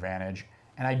their advantage,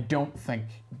 and I don't think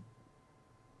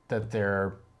that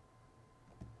they're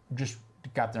just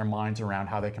got their minds around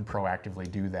how they can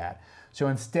proactively do that. So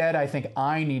instead, I think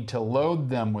I need to load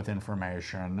them with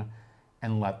information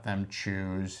and let them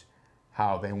choose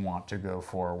how they want to go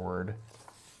forward.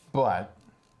 But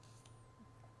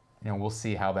we'll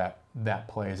see how that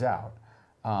plays out.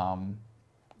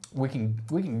 We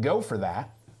can go for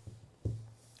that,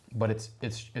 but it's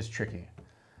tricky.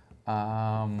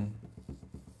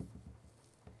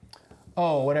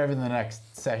 Whatever the next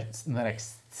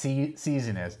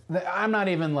season is. I'm not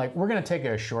even like, we're gonna take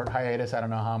a short hiatus. I don't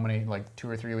know how many, like 2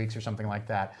 or 3 weeks or something like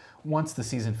that. Once the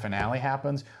season finale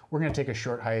happens, we're gonna take a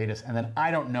short hiatus, and then I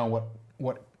don't know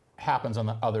what happens on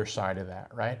the other side of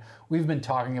that, right? We've been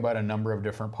talking about a number of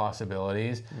different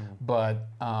possibilities, but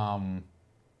I'm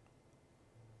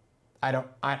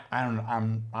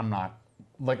not,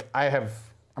 like, I have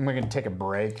I'm going to take a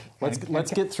break.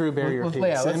 Let's get through Barrier Peaks.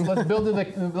 Yeah, let's build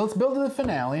to the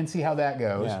finale and see how that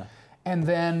goes. Yeah.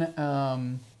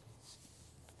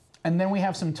 And then we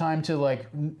have some time to like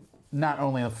not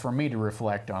only for me to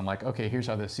reflect on like, okay, here's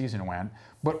how this season went,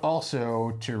 but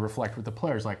also to reflect with the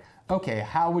players like, okay,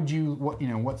 how would you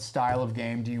what style of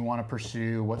game do you want to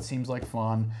pursue? What seems like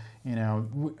fun? You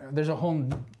know, there's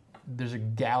a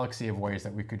galaxy of ways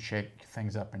that we could shake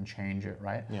things up and change it,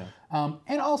 right? Yeah.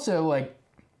 And also like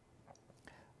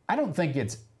I don't think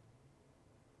it's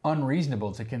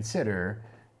unreasonable to consider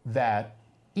that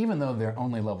even though they're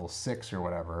only level 6 or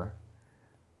whatever,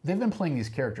 they've been playing these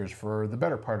characters for the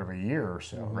better part of a year or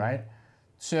so, right?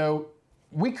 So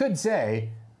we could say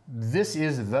this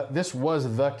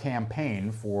was the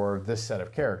campaign for this set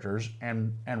of characters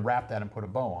and wrap that and put a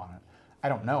bow on it. I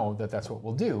don't know that that's what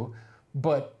we'll do,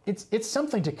 but it's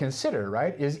something to consider,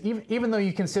 right? Is even though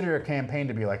you consider a campaign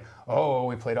to be like, oh,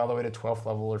 we played all the way to 12th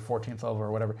level or 14th level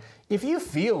or whatever, if you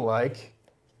feel like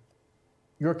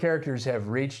your characters have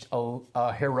reached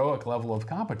a heroic level of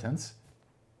competence,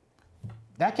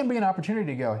 that can be an opportunity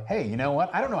to go, hey, you know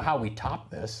what? I don't know how we top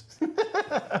this.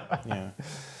 Yeah.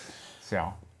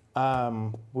 So.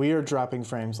 We are dropping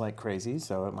frames like crazy,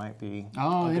 so it might be.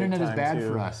 Oh, the internet is bad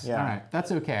for us. Yeah. All right,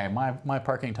 that's okay. My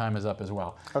parking time is up as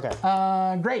well. Okay.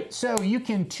 Great. So you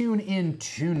can tune in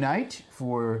tonight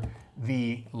for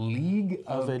the League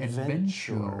of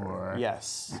Adventure.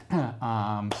 Yes.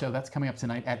 So that's coming up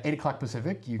tonight at 8 o'clock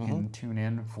Pacific. You can tune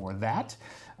in for that.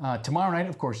 Tomorrow night,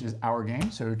 of course, is our game,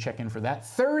 so check in for that.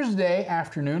 Thursday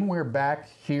afternoon, we're back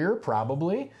here,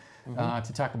 probably.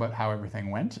 To talk about how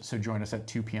everything went. So join us at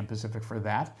 2 p.m. Pacific for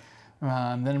that.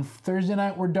 Then Thursday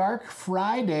night we're dark.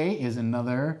 Friday is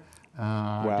another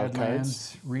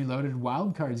Deadlands Reloaded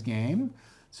Wildcards game.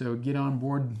 So get on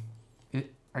board.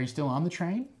 Are you still on the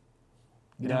train?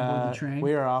 Get on board the train.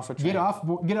 We are off a train. Get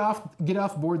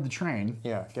off board the train.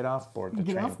 Yeah, get off board the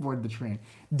train. Get off board the train.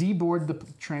 Deboard the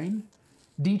train.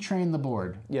 Detrain the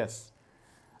board. Yes.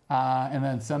 And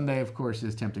then Sunday, of course,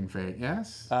 is Tempting Fate,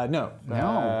 yes? No. No, we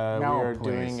are please.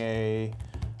 doing a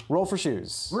roll for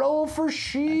shoes. Roll for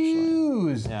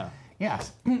shoes! Actually. Yeah.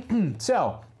 Yes.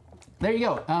 So, there you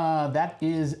go. That's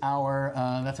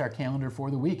our calendar for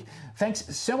the week. Thanks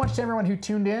so much to everyone who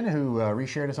tuned in, who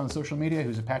reshared us on social media,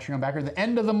 who's a Patreon backer. The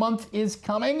end of the month is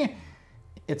coming.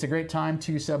 It's a great time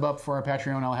to sub up for our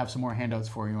Patreon. I'll have some more handouts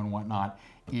for you and whatnot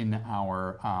in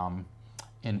our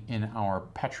in our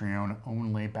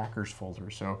Patreon-only backers folder.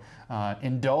 So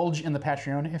indulge in the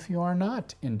Patreon if you are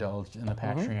not indulged in the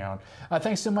Patreon.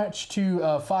 Thanks so much to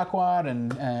Farquaad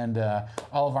and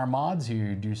all of our mods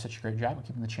who do such a great job of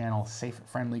keeping the channel safe,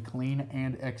 friendly, clean,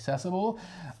 and accessible.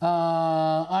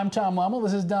 I'm Tom Lummel.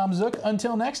 This is Dom Zook.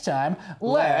 Until next time,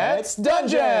 let's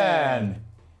dungeon!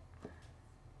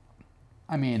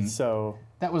 I mean... So...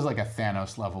 That was like a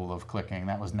Thanos level of clicking.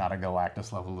 That was not a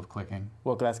Galactus level of clicking.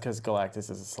 Well, that's because Galactus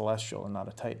is a Celestial and not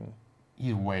a Titan.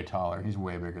 He's way taller. He's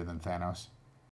way bigger than Thanos.